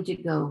I'm going to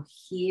go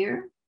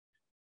here.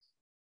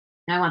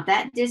 Now I want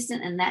that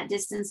distance and that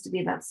distance to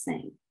be about the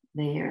same.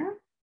 There,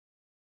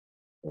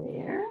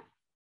 there,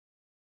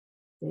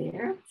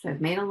 there. So I've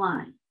made a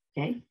line,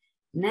 okay?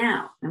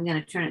 Now I'm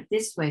going to turn it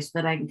this way so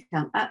that I can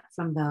come up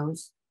from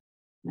those.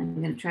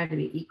 I'm going to try to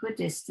be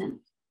equidistant.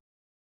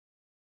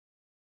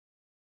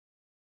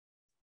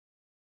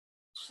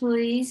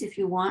 Please, if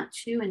you want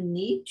to and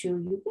need to,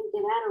 you can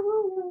get out a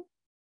ruler.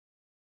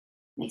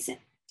 Makes it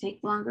take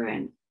longer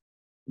and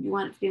you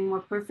want it to be more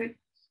perfect,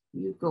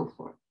 you go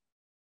for it.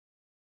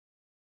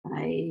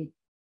 I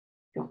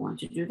don't want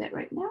to do that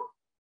right now.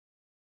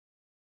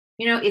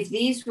 You know, if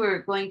these were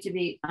going to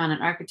be on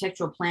an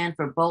architectural plan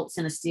for bolts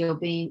and a steel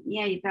beam,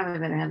 yeah, you probably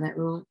better have that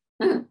ruler.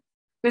 Of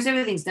course,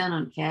 everything's done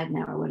on CAD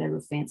now or whatever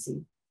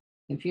fancy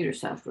computer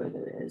software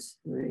there is.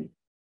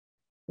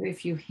 Very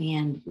few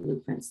hand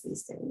blueprints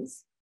these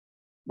days.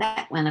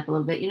 That went up a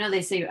little bit. You know,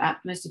 they say you're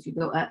optimist if you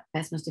go up,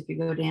 pessimist if you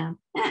go down.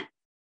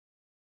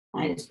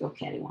 I just go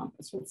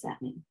cattywampus. What's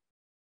that mean?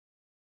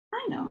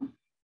 I know.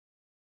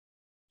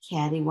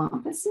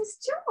 Cattywampus is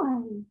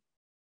joy.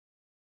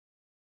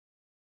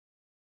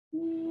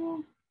 Yeah.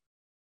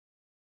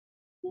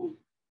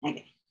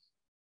 Okay.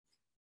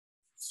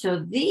 So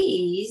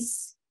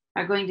these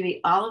are going to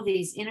be all of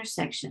these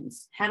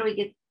intersections. How do we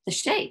get the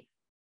shape?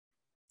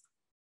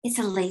 It's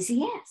a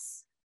lazy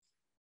S.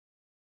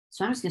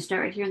 So I'm just going to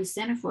start right here in the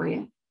center for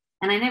you.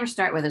 And I never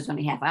start where there's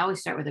only half. I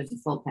always start where there's a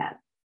full pattern.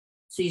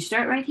 So you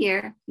start right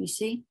here, you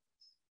see?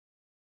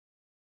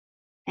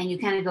 And you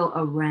kind of go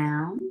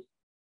around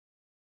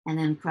and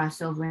then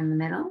cross over in the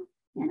middle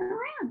and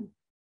around.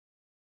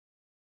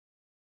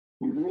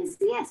 And release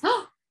the S.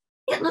 Oh,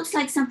 it looks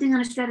like something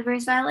on a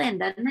Stradivarius violin,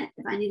 doesn't it?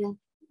 If I need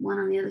one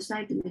on the other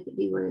side to make it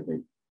be where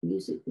the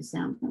music, the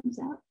sound comes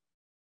out.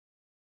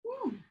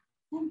 Yeah, I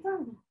haven't thought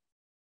of that.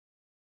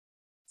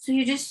 So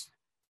you just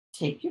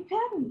take your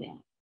pattern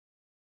down.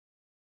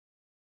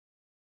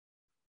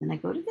 Then I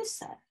go to this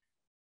side.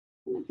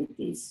 I'm gonna get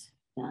these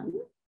done.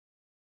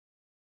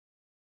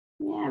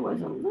 Yeah, I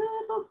was a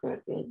little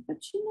crooked,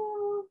 but you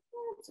know,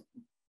 that's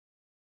okay.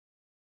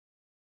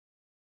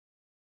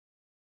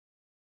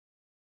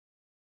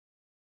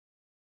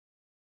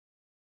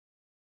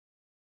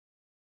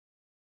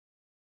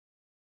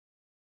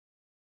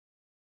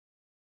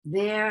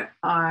 There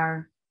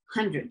are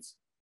hundreds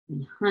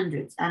and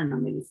hundreds, I don't know,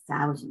 maybe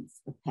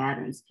thousands of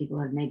patterns. People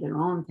have made their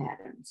own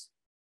patterns.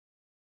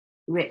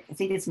 Rick, I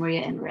think it's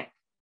Maria and Rick.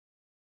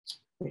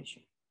 Pretty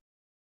sure.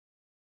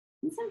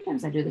 And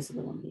sometimes I do this a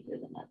little neater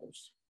than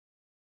others.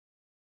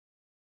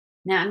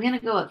 Now I'm going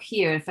to go up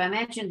here. If I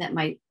imagine that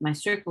my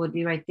circle would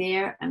be right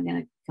there, I'm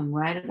going to come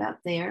right about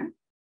there.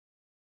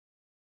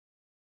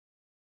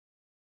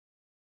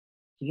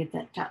 You get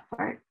that top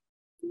part?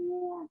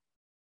 Yeah,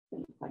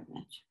 doesn't quite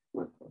match.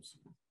 We're close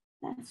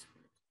enough. That's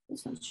good.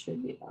 This one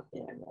should be about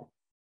there.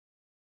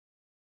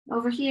 But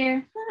over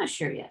here, I'm not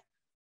sure yet.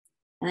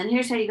 And then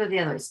here's how you go the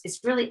other way.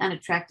 It's really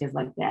unattractive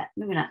like that.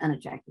 Maybe not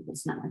unattractive, but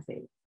it's not my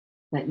favorite.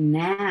 But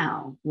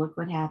now, look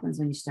what happens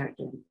when you start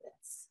doing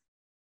this.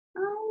 I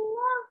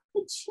love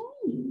the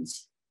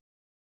change.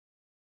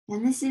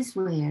 And this is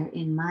where,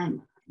 in my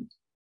mind,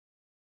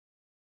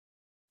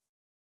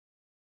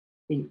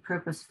 being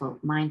purposeful,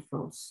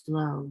 mindful,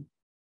 slow,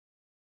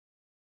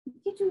 you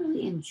get to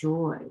really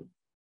enjoy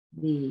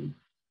the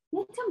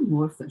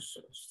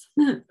metamorphosis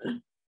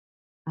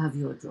of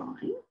your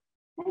drawing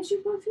as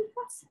you go through the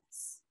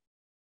process.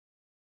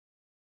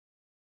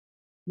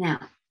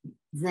 Now,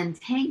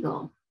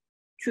 Zentangle,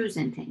 true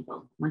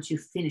Zentangle, once you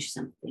finish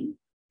something,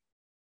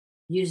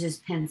 uses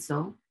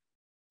pencil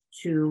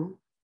to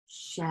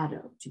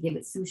shadow, to give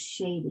it some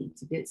shading,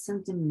 to give it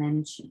some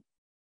dimension.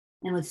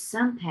 And with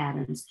some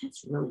patterns,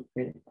 that's really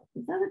critical.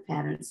 With other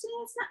patterns,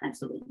 yeah, it's not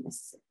absolutely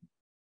necessary.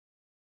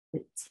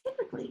 But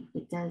typically,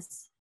 it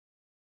does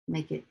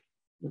make it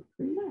look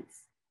pretty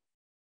nice.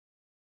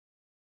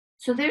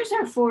 So there's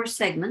our 4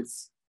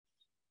 segments.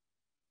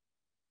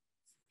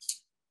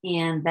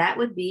 And that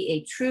would be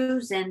a true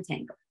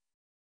Zentangle.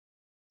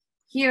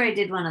 Here I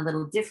did one a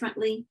little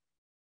differently.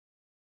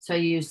 So I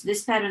used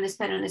this pattern, this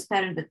pattern, this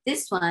pattern, but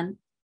this one,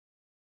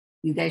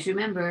 you guys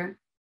remember,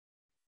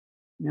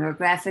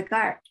 neurographic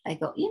art. I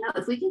go, you know,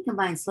 if we can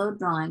combine slow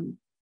drawing,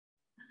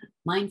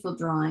 mindful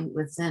drawing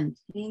with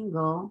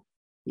Zentangle,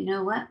 you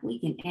know what? We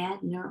can add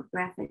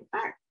neurographic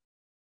art.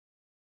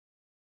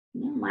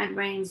 You know, my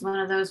brain's one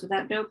of those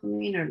without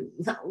dopamine or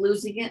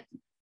losing it.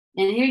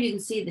 And here you can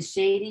see the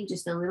shading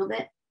just a little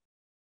bit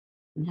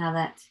and how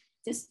that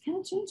just kind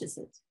of changes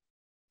it.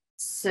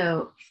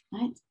 So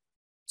I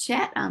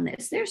chat on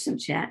this. There's some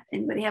chat.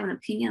 Anybody have an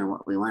opinion on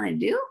what we want to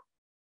do?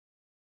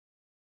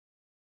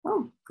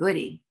 Oh,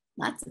 goody.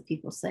 Lots of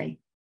people say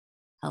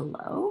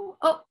hello.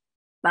 Oh,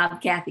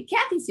 Bob, Kathy.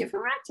 Kathy's here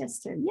from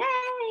Rochester.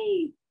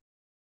 Yay.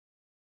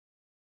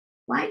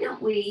 Why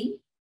don't we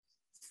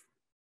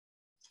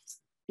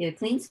get a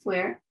clean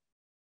square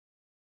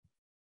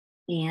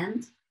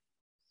and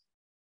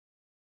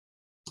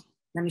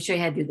let me show you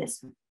how to do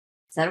this one.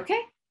 Is that okay,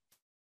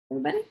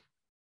 everybody?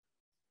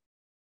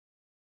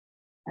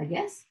 I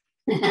guess.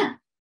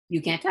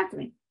 You can't talk to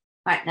me.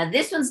 All right, now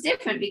this one's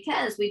different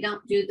because we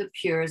don't do the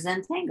pure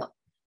Zentangle.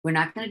 We're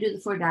not going to do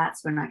the 4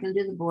 dots. We're not going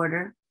to do the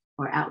border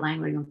or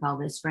outline. We're going to call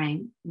this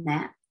frame,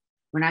 that.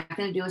 We're not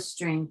going to do a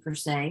string per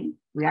se.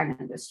 We are going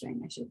to do a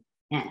string, actually.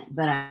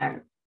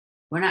 But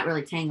we're not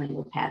really tangling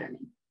with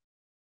patterning.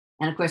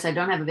 And of course, I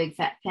don't have a big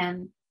fat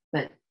pen,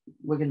 but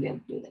we're going to be able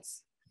to do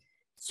this.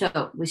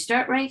 So we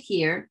start right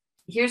here.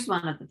 Here's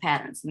one of the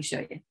patterns. Let me show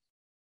you.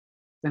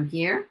 From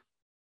here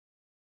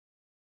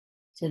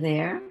to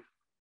there,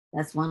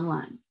 that's one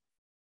line,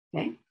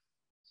 okay?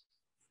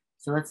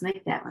 So let's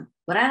make that one.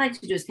 What I like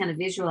to do is kind of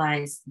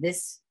visualize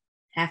this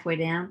halfway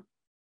down.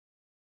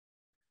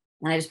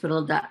 And I just put a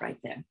little dot right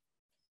there.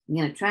 I'm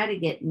going to try to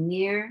get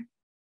near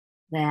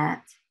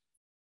that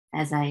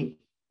as I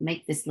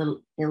make this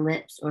little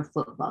ellipse or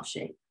football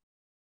shape.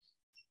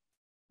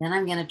 Then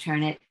I'm going to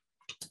turn it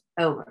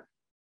over.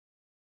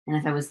 And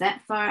if I was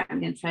that far, I'm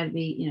going to try to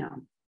be, you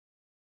know,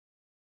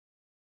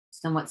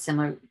 somewhat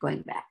similar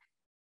going back.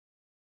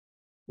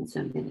 And so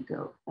I'm going to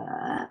go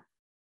up.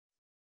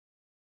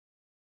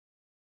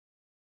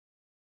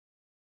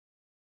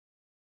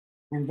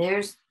 And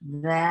there's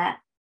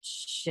that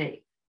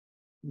shape,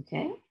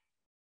 okay?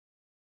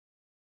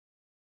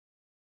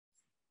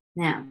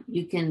 Now,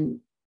 you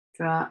can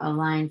draw a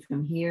line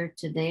from here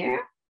to there.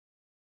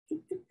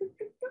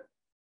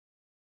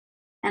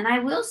 And I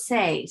will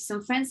say,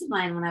 some friends of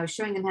mine, when I was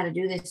showing them how to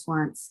do this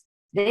once,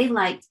 they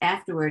liked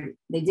afterward,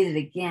 they did it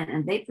again,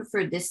 and they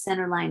preferred this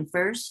center line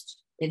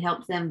first. It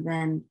helped them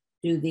then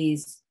do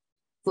these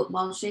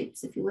football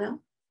shapes, if you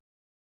will.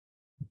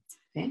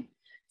 Okay,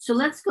 so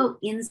let's go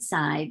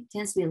inside. It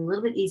tends to be a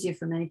little bit easier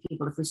for many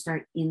people if we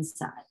start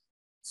inside.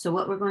 So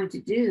what we're going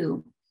to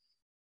do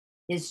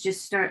is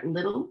just start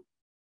little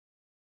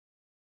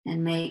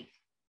and make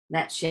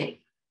that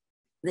shape,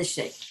 this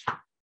shape.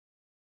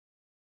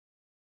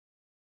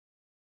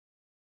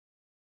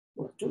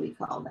 What do we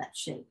call that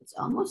shape? It's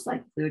almost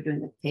like we were doing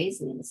the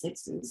paisley in the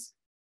 60s.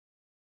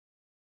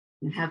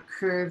 And how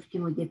curved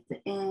can we get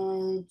the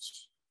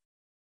edge?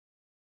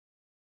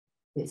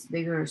 It's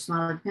bigger or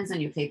smaller, depends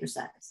on your paper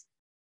size.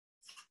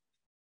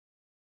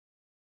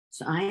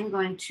 So I am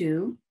going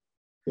to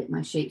get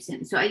my shapes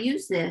in. So I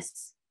use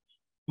this,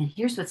 and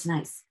here's what's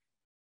nice.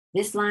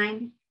 This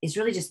line is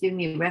really just giving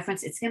me a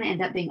reference. It's going to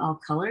end up being all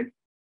colored.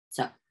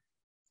 So it's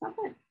all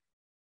good.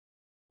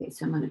 Okay,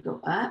 so I'm going to go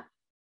up,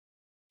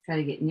 try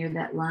to get near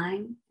that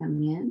line,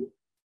 come in,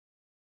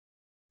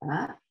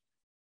 up.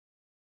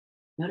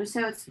 Notice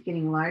how it's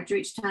getting larger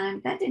each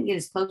time. That didn't get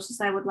as close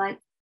as I would like.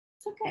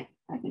 It's okay.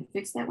 I can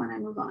fix that when I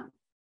move on.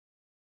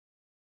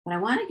 But I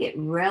want to get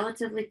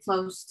relatively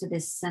close to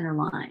this center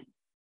line.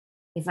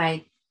 If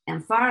I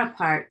am far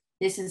apart,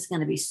 this is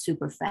going to be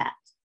super fat.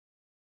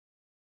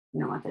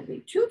 We don't want that to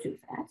be too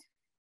fat.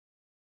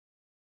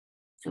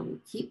 So we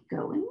keep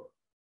going.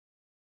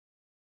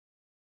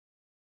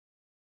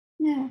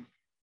 Yeah.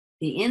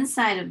 The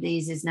inside of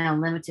these is now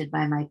limited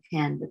by my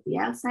pen, but the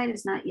outside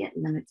is not yet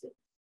limited.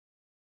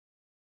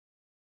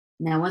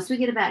 Now, once we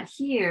get about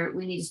here,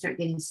 we need to start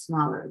getting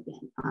smaller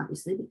again,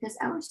 obviously, because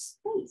our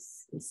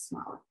space is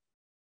smaller.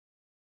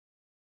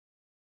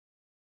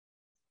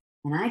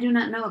 And I do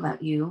not know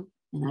about you,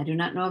 and I do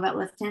not know about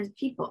left-handed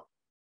people,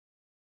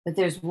 but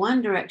there's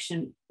one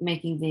direction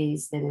making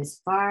these that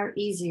is far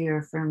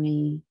easier for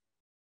me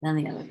than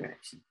the other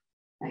direction.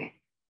 Okay,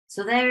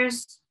 so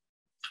there's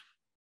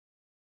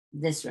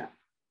this row,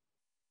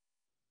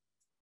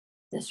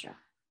 this row.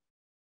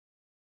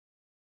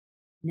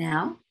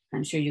 Now,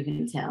 I'm sure you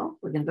can tell,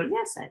 we're going to go to the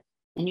outside.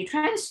 And you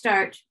try to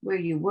start where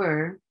you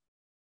were.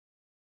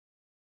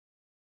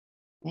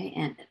 Okay,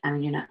 and I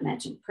mean, you're not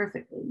matching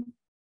perfectly.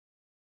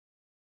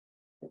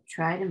 But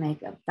try to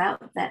make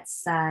about that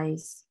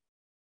size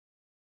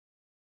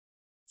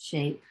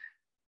shape.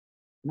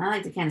 And I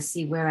like to kind of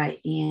see where I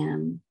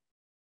am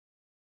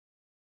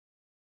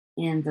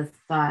in the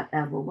thought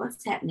of, well,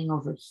 what's happening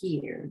over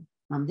here?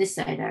 On this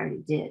side, I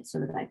already did, so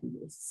that I can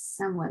be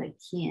somewhat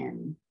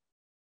akin.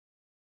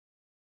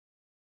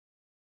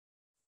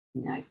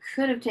 You know, I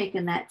could have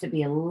taken that to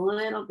be a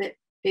little bit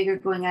bigger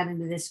going out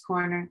into this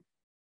corner.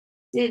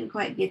 Didn't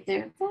quite get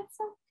there. That's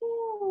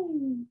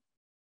okay.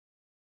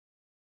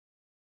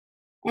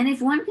 And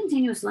if one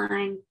continuous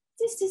line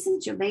just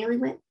isn't your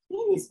bailiwick,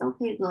 it is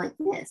okay to go like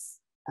this.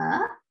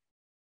 Up.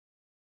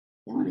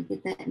 I want to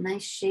get that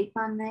nice shape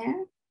on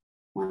there.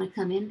 Want to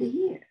come into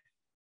here.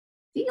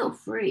 Feel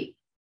free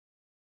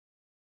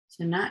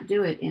to not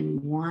do it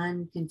in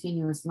one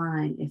continuous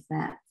line if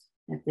that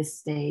at this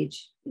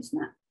stage is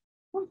not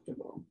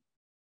comfortable.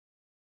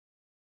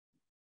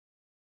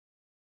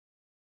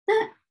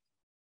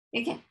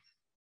 Okay,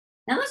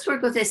 now let's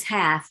work with this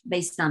half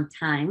based on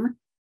time.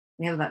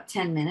 We have about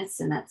 10 minutes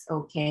and that's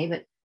okay,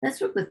 but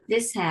let's work with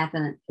this half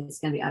and it's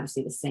gonna be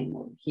obviously the same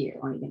over here,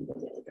 only gonna go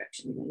the other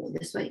direction. You're gonna go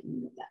this way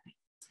and go that way.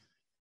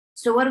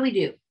 So what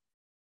do?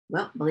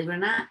 Well, believe it or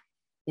not,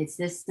 it's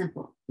this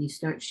simple. You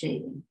start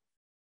shading.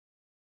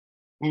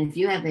 And if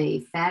you have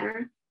a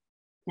fatter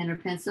pen or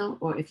pencil,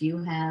 or if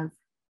you have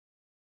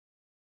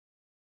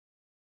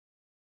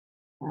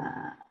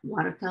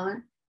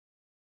watercolor,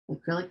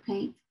 acrylic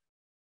paint,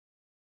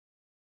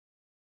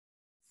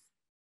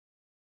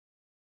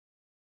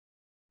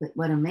 but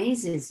what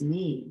amazes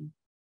me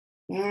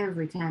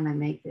every time I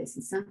make this,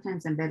 and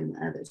sometimes I'm better than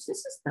others, this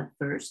is the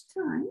first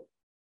time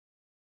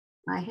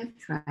I have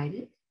tried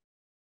it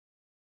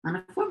on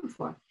a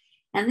 4x4.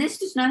 And this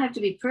does not have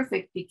to be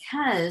perfect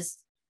because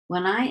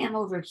when I am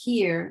over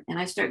here and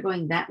I start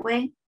going that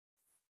way,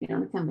 you know,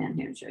 let me come down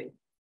here and show you.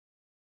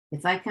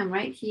 If I come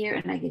right here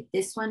and I get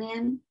this one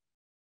in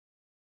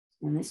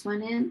and this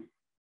one in,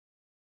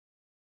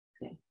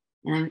 okay,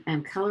 And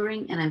I'm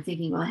coloring and I'm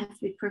thinking, well, I have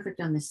to be perfect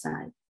on this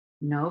side.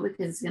 No,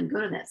 because it's going to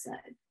go to that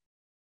side.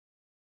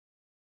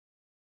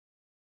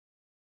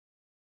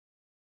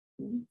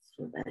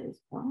 So that is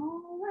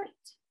all right.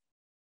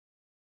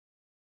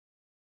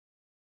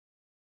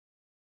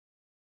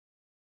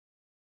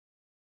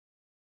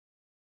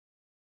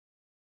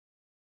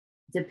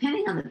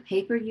 Depending on the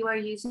paper you are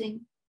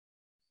using,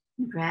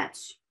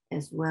 scratch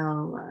as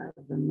well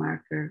the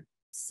marker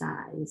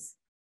size.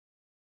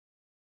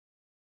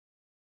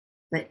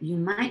 But you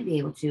might be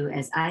able to,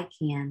 as I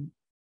can,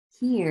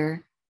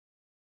 hear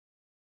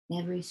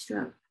every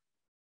stroke.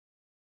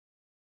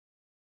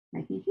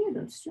 I can hear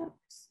those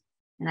strokes.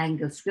 And I can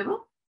go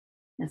scribble.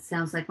 That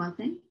sounds like one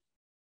thing.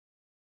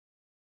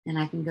 And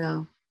I can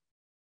go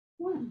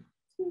 1,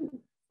 2,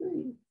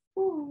 3,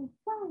 4,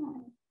 5.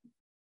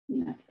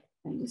 You know,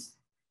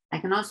 I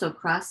can also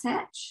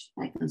crosshatch.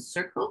 I can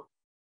circle.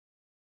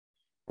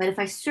 But if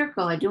I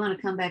circle, I do want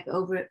to come back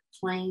over it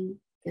plain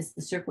because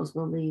the circles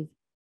will leave.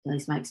 At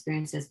least my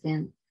experience has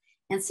been.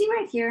 And see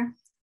right here,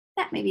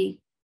 that maybe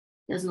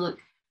doesn't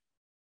look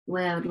the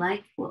way I would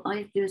like. Well, all you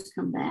have to do is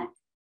come back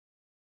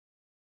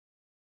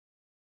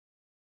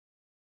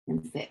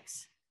and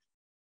fix.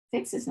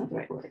 Fix is not the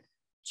right word.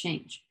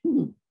 Change.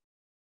 No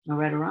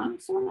right or wrong,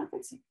 so we're not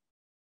fixing.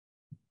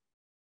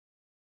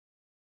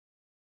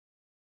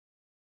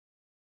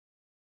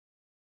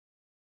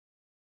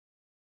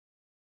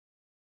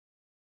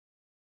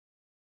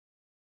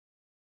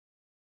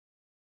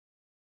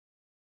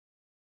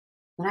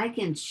 But I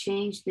can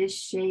change this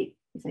shape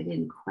if I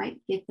didn't quite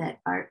get that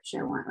arch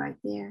I want right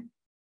there.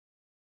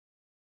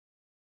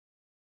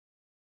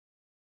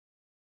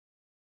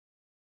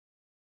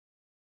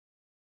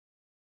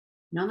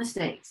 No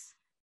mistakes.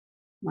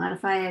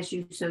 Modify as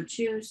you so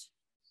choose,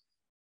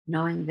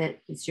 knowing that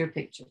it's your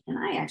picture. And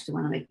I actually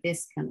want to make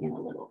this come in a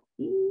little.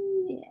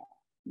 Yeah,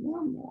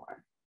 no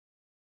more.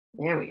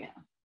 There we go.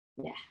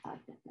 Yeah, I like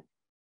that.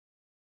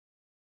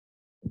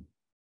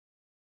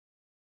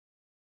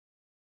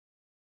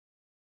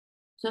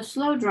 So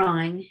slow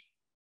drawing,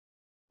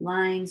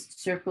 lines,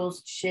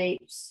 circles,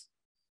 shapes.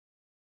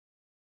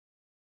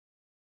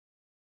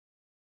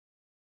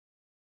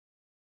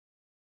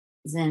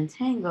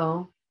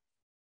 Zentangle,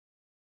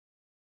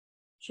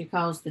 she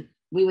calls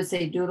we would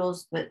say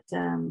doodles, but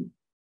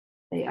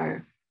they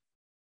are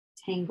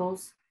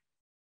tangles.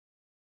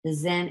 The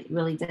Zen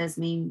really does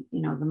mean,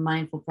 you know, the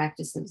mindful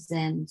practice of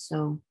Zen.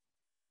 So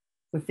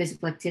for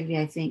physical activity,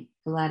 I think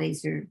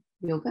Pilates or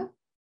yoga.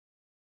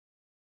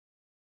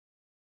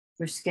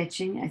 For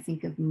sketching, I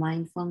think of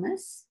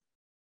mindfulness,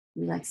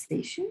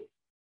 relaxation.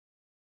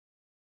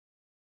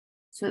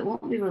 So it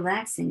won't be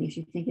relaxing if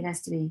you think it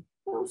has to be,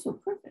 oh, so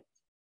perfect.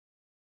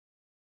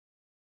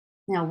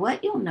 Now,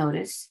 what you'll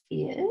notice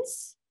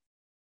is,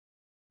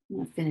 I'm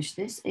going to finish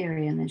this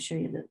area and then show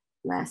you the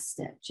last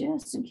step,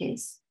 just in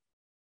case.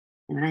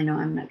 And I know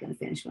I'm not going to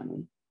finish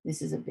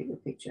this is a bigger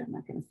picture. I'm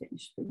not going to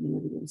finish, but you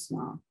know, really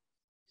small.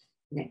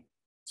 Okay.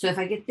 So if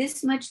I get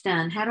this much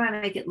done, how do I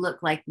make it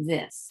look like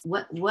this?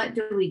 What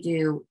do we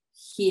do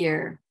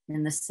here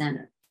in the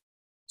center?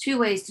 2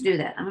 ways to do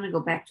that. I'm going to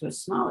go back to a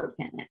smaller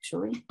pen,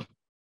 actually.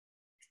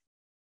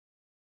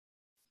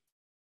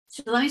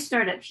 So let me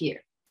start up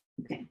here.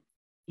 Okay.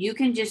 You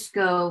can just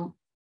go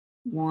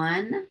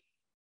 1,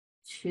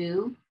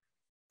 2,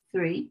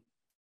 3.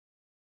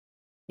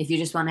 If you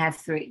just want to have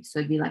 3. So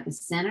it'd be like a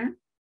center,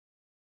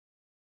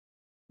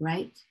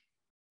 right,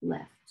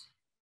 left.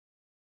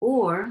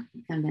 Or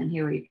come down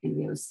here where you can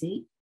be able to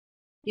see.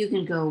 You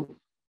can go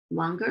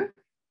longer,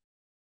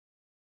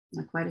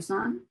 not quite as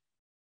long,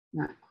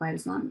 not quite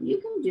as long. You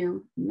can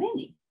do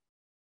many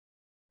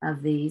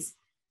of these.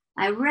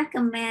 I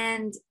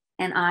recommend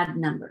an odd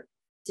number.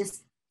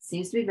 Just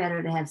seems to be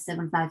better to have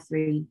 7, 5,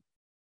 3.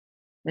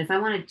 But if I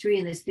wanted 3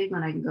 in this big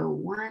one, I can go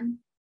 1,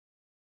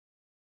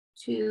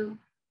 2,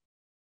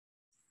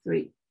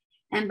 3.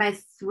 And by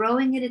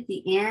throwing it at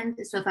the end,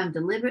 so if I'm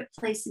deliberate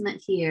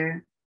placement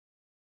here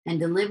and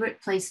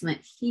deliberate placement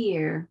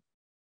here,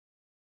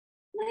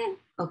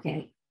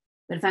 okay.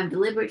 But if I'm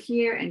deliberate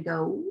here and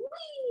go,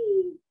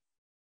 wee,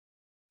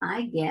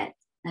 I get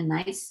a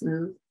nice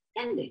smooth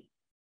ending.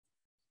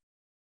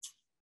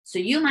 So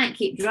you might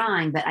keep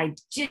drawing, but I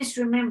just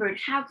remembered,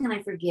 how can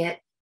I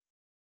forget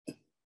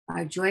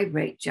our joy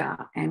break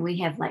job? And we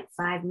have like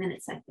 5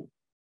 minutes, I think.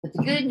 But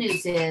the good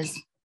news is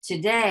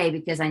today,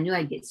 because I knew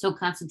I'd get so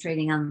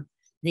concentrating on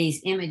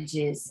these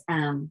images,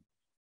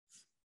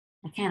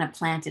 I kind of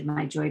planted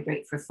my joy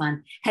break for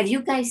fun. Have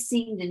you guys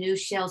seen the new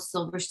Shel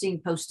Silverstein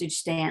postage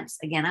stamps?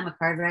 Again, I'm a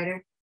card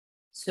writer.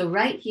 So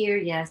right here,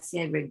 yes,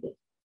 yeah, I rigged it.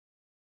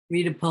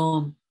 Read a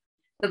poem.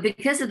 But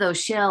because of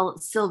those Shel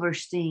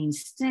Silverstein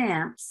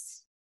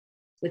stamps,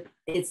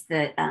 it's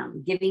the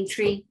giving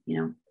tree, you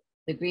know,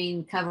 the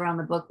green cover on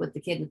the book with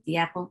the kid with the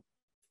apple.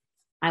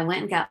 I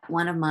went and got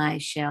one of my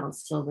Shel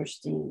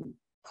Silverstein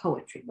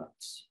poetry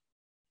books.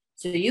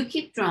 So you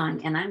keep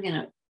drawing and I'm going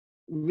to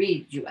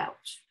read you out.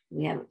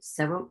 We have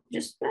several,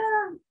 just,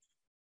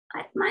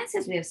 mine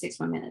says we have 6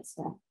 more minutes,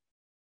 so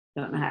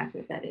don't know how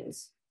accurate that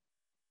is.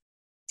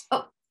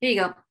 Oh, here you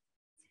go.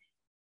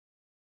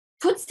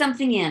 Put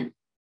something in.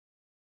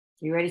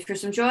 You ready for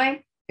some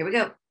joy? Here we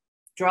go.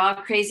 Draw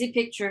a crazy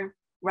picture.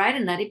 Write a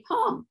nutty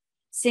poem.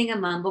 Sing a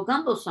mumble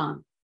gumble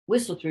song.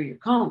 Whistle through your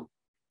comb.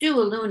 Do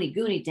a loony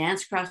goony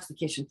dance across the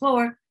kitchen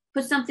floor.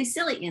 Put something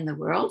silly in the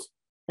world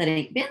that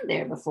ain't been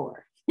there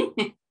before.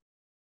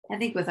 I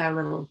think with our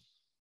little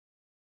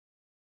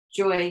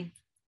joy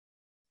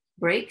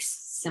breaks,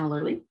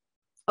 similarly.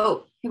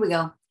 Oh, here we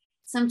go.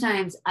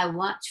 Sometimes I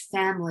watch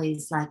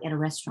families like at a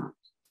restaurant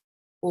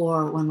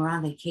or when we're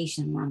on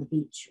vacation, we're on the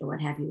beach or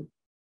what have you.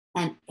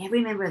 And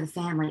every member of the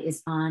family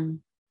is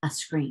on a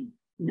screen,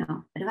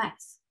 a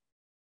device.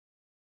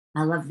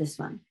 I love this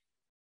one.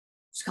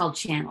 It's called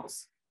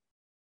channels.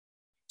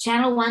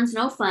 Channel 1's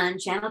no fun.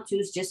 Channel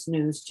 2's just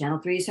news. Channel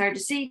 3 is hard to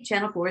see.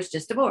 Channel 4 is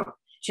just a bore.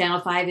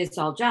 Channel 5 is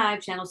all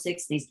jive. Channel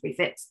 6 needs to be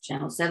fixed.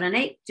 Channel 7 and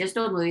 8, just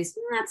old movies.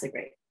 Not so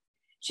great.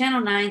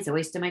 Channel 9's a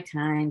waste of my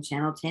time.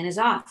 Channel 10 is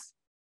off.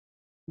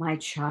 My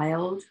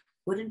child,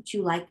 wouldn't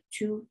you like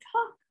to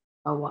talk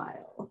a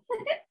while?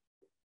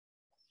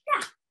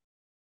 Yeah.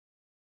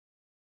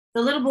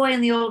 The little boy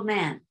and the old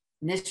man.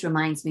 And this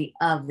reminds me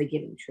of the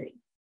giving tree.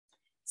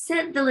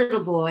 Said the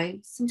little boy,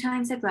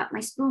 sometimes I drop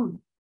my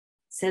spoon.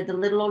 Said the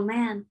little old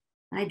man,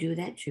 I do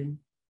that too.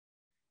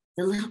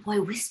 The little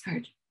boy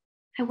whispered,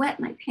 I wet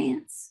my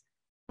pants.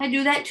 I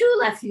do that too,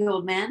 laughed the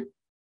old man.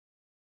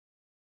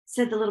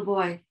 Said the little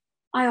boy,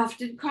 I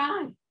often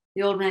cry.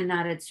 The old man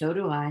nodded, so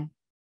do I.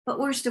 But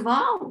worst of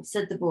all,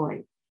 said the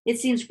boy, it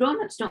seems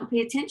grown-ups don't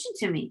pay attention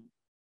to me.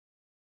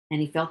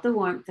 And he felt the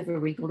warmth of a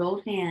wrinkled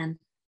old hand.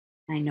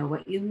 I know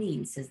what you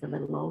mean, says the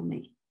little old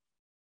man.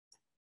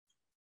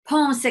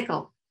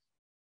 Poemsicle.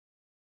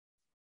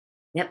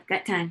 Yep,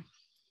 got time.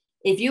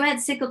 If you add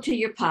sickle to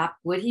your pop,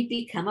 would he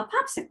become a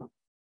popsicle?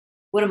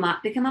 Would a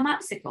mop become a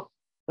mopsicle?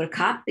 Would a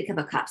cop become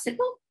a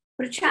copsicle?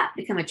 Would a chop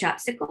become a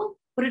chopsicle?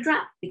 Would a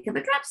drop become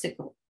a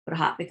dropsicle? Would a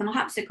hop become a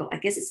hopsicle? I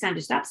guess it's time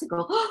to stop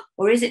sickle.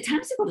 Or is it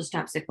time sickle to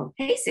stop sickle?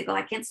 Hey, sickle,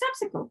 I can't stop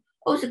sickle.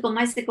 Oh, sickle,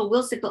 my sickle,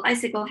 will sickle, I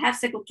sickle, half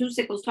sickle, two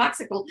sickles, talk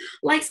sickle,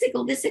 like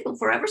sickle, this sickle,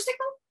 forever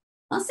sickle,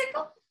 a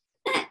sickle.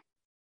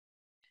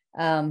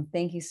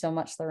 Thank you so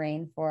much,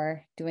 Lorraine,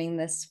 for doing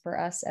this for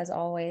us as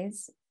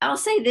always. I'll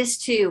say this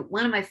too.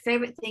 One of my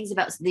favorite things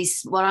about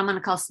these, what I'm going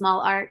to call small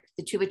art,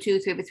 the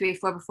 2x2, 3x3,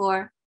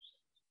 4x4,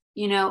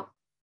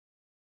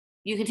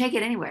 you can take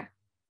it anywhere.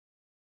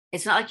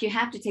 It's not like you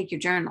have to take your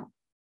journal.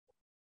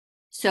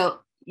 So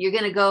you're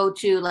going to go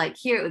to like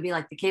here, it would be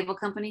like the cable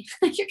company.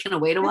 You're going to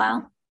wait a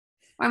while,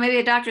 or maybe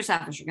a doctor's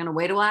office. You're going to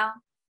wait a while.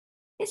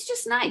 It's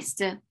just nice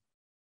to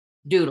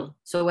doodle.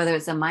 So whether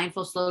it's a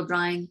mindful slow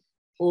drawing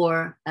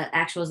or an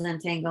actual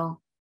Zentangle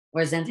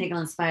or Zentangle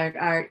inspired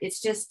art,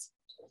 it's just,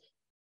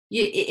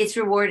 it's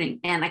rewarding.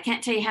 And I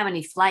can't tell you how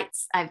many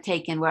flights I've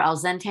taken where I'll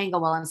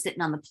Zentangle while I'm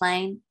sitting on the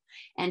plane.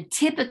 And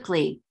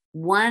typically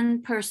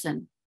one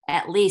person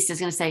at least is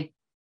going to say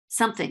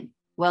something.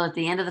 Well, at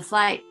the end of the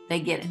flight, they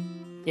get it.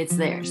 It's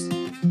theirs.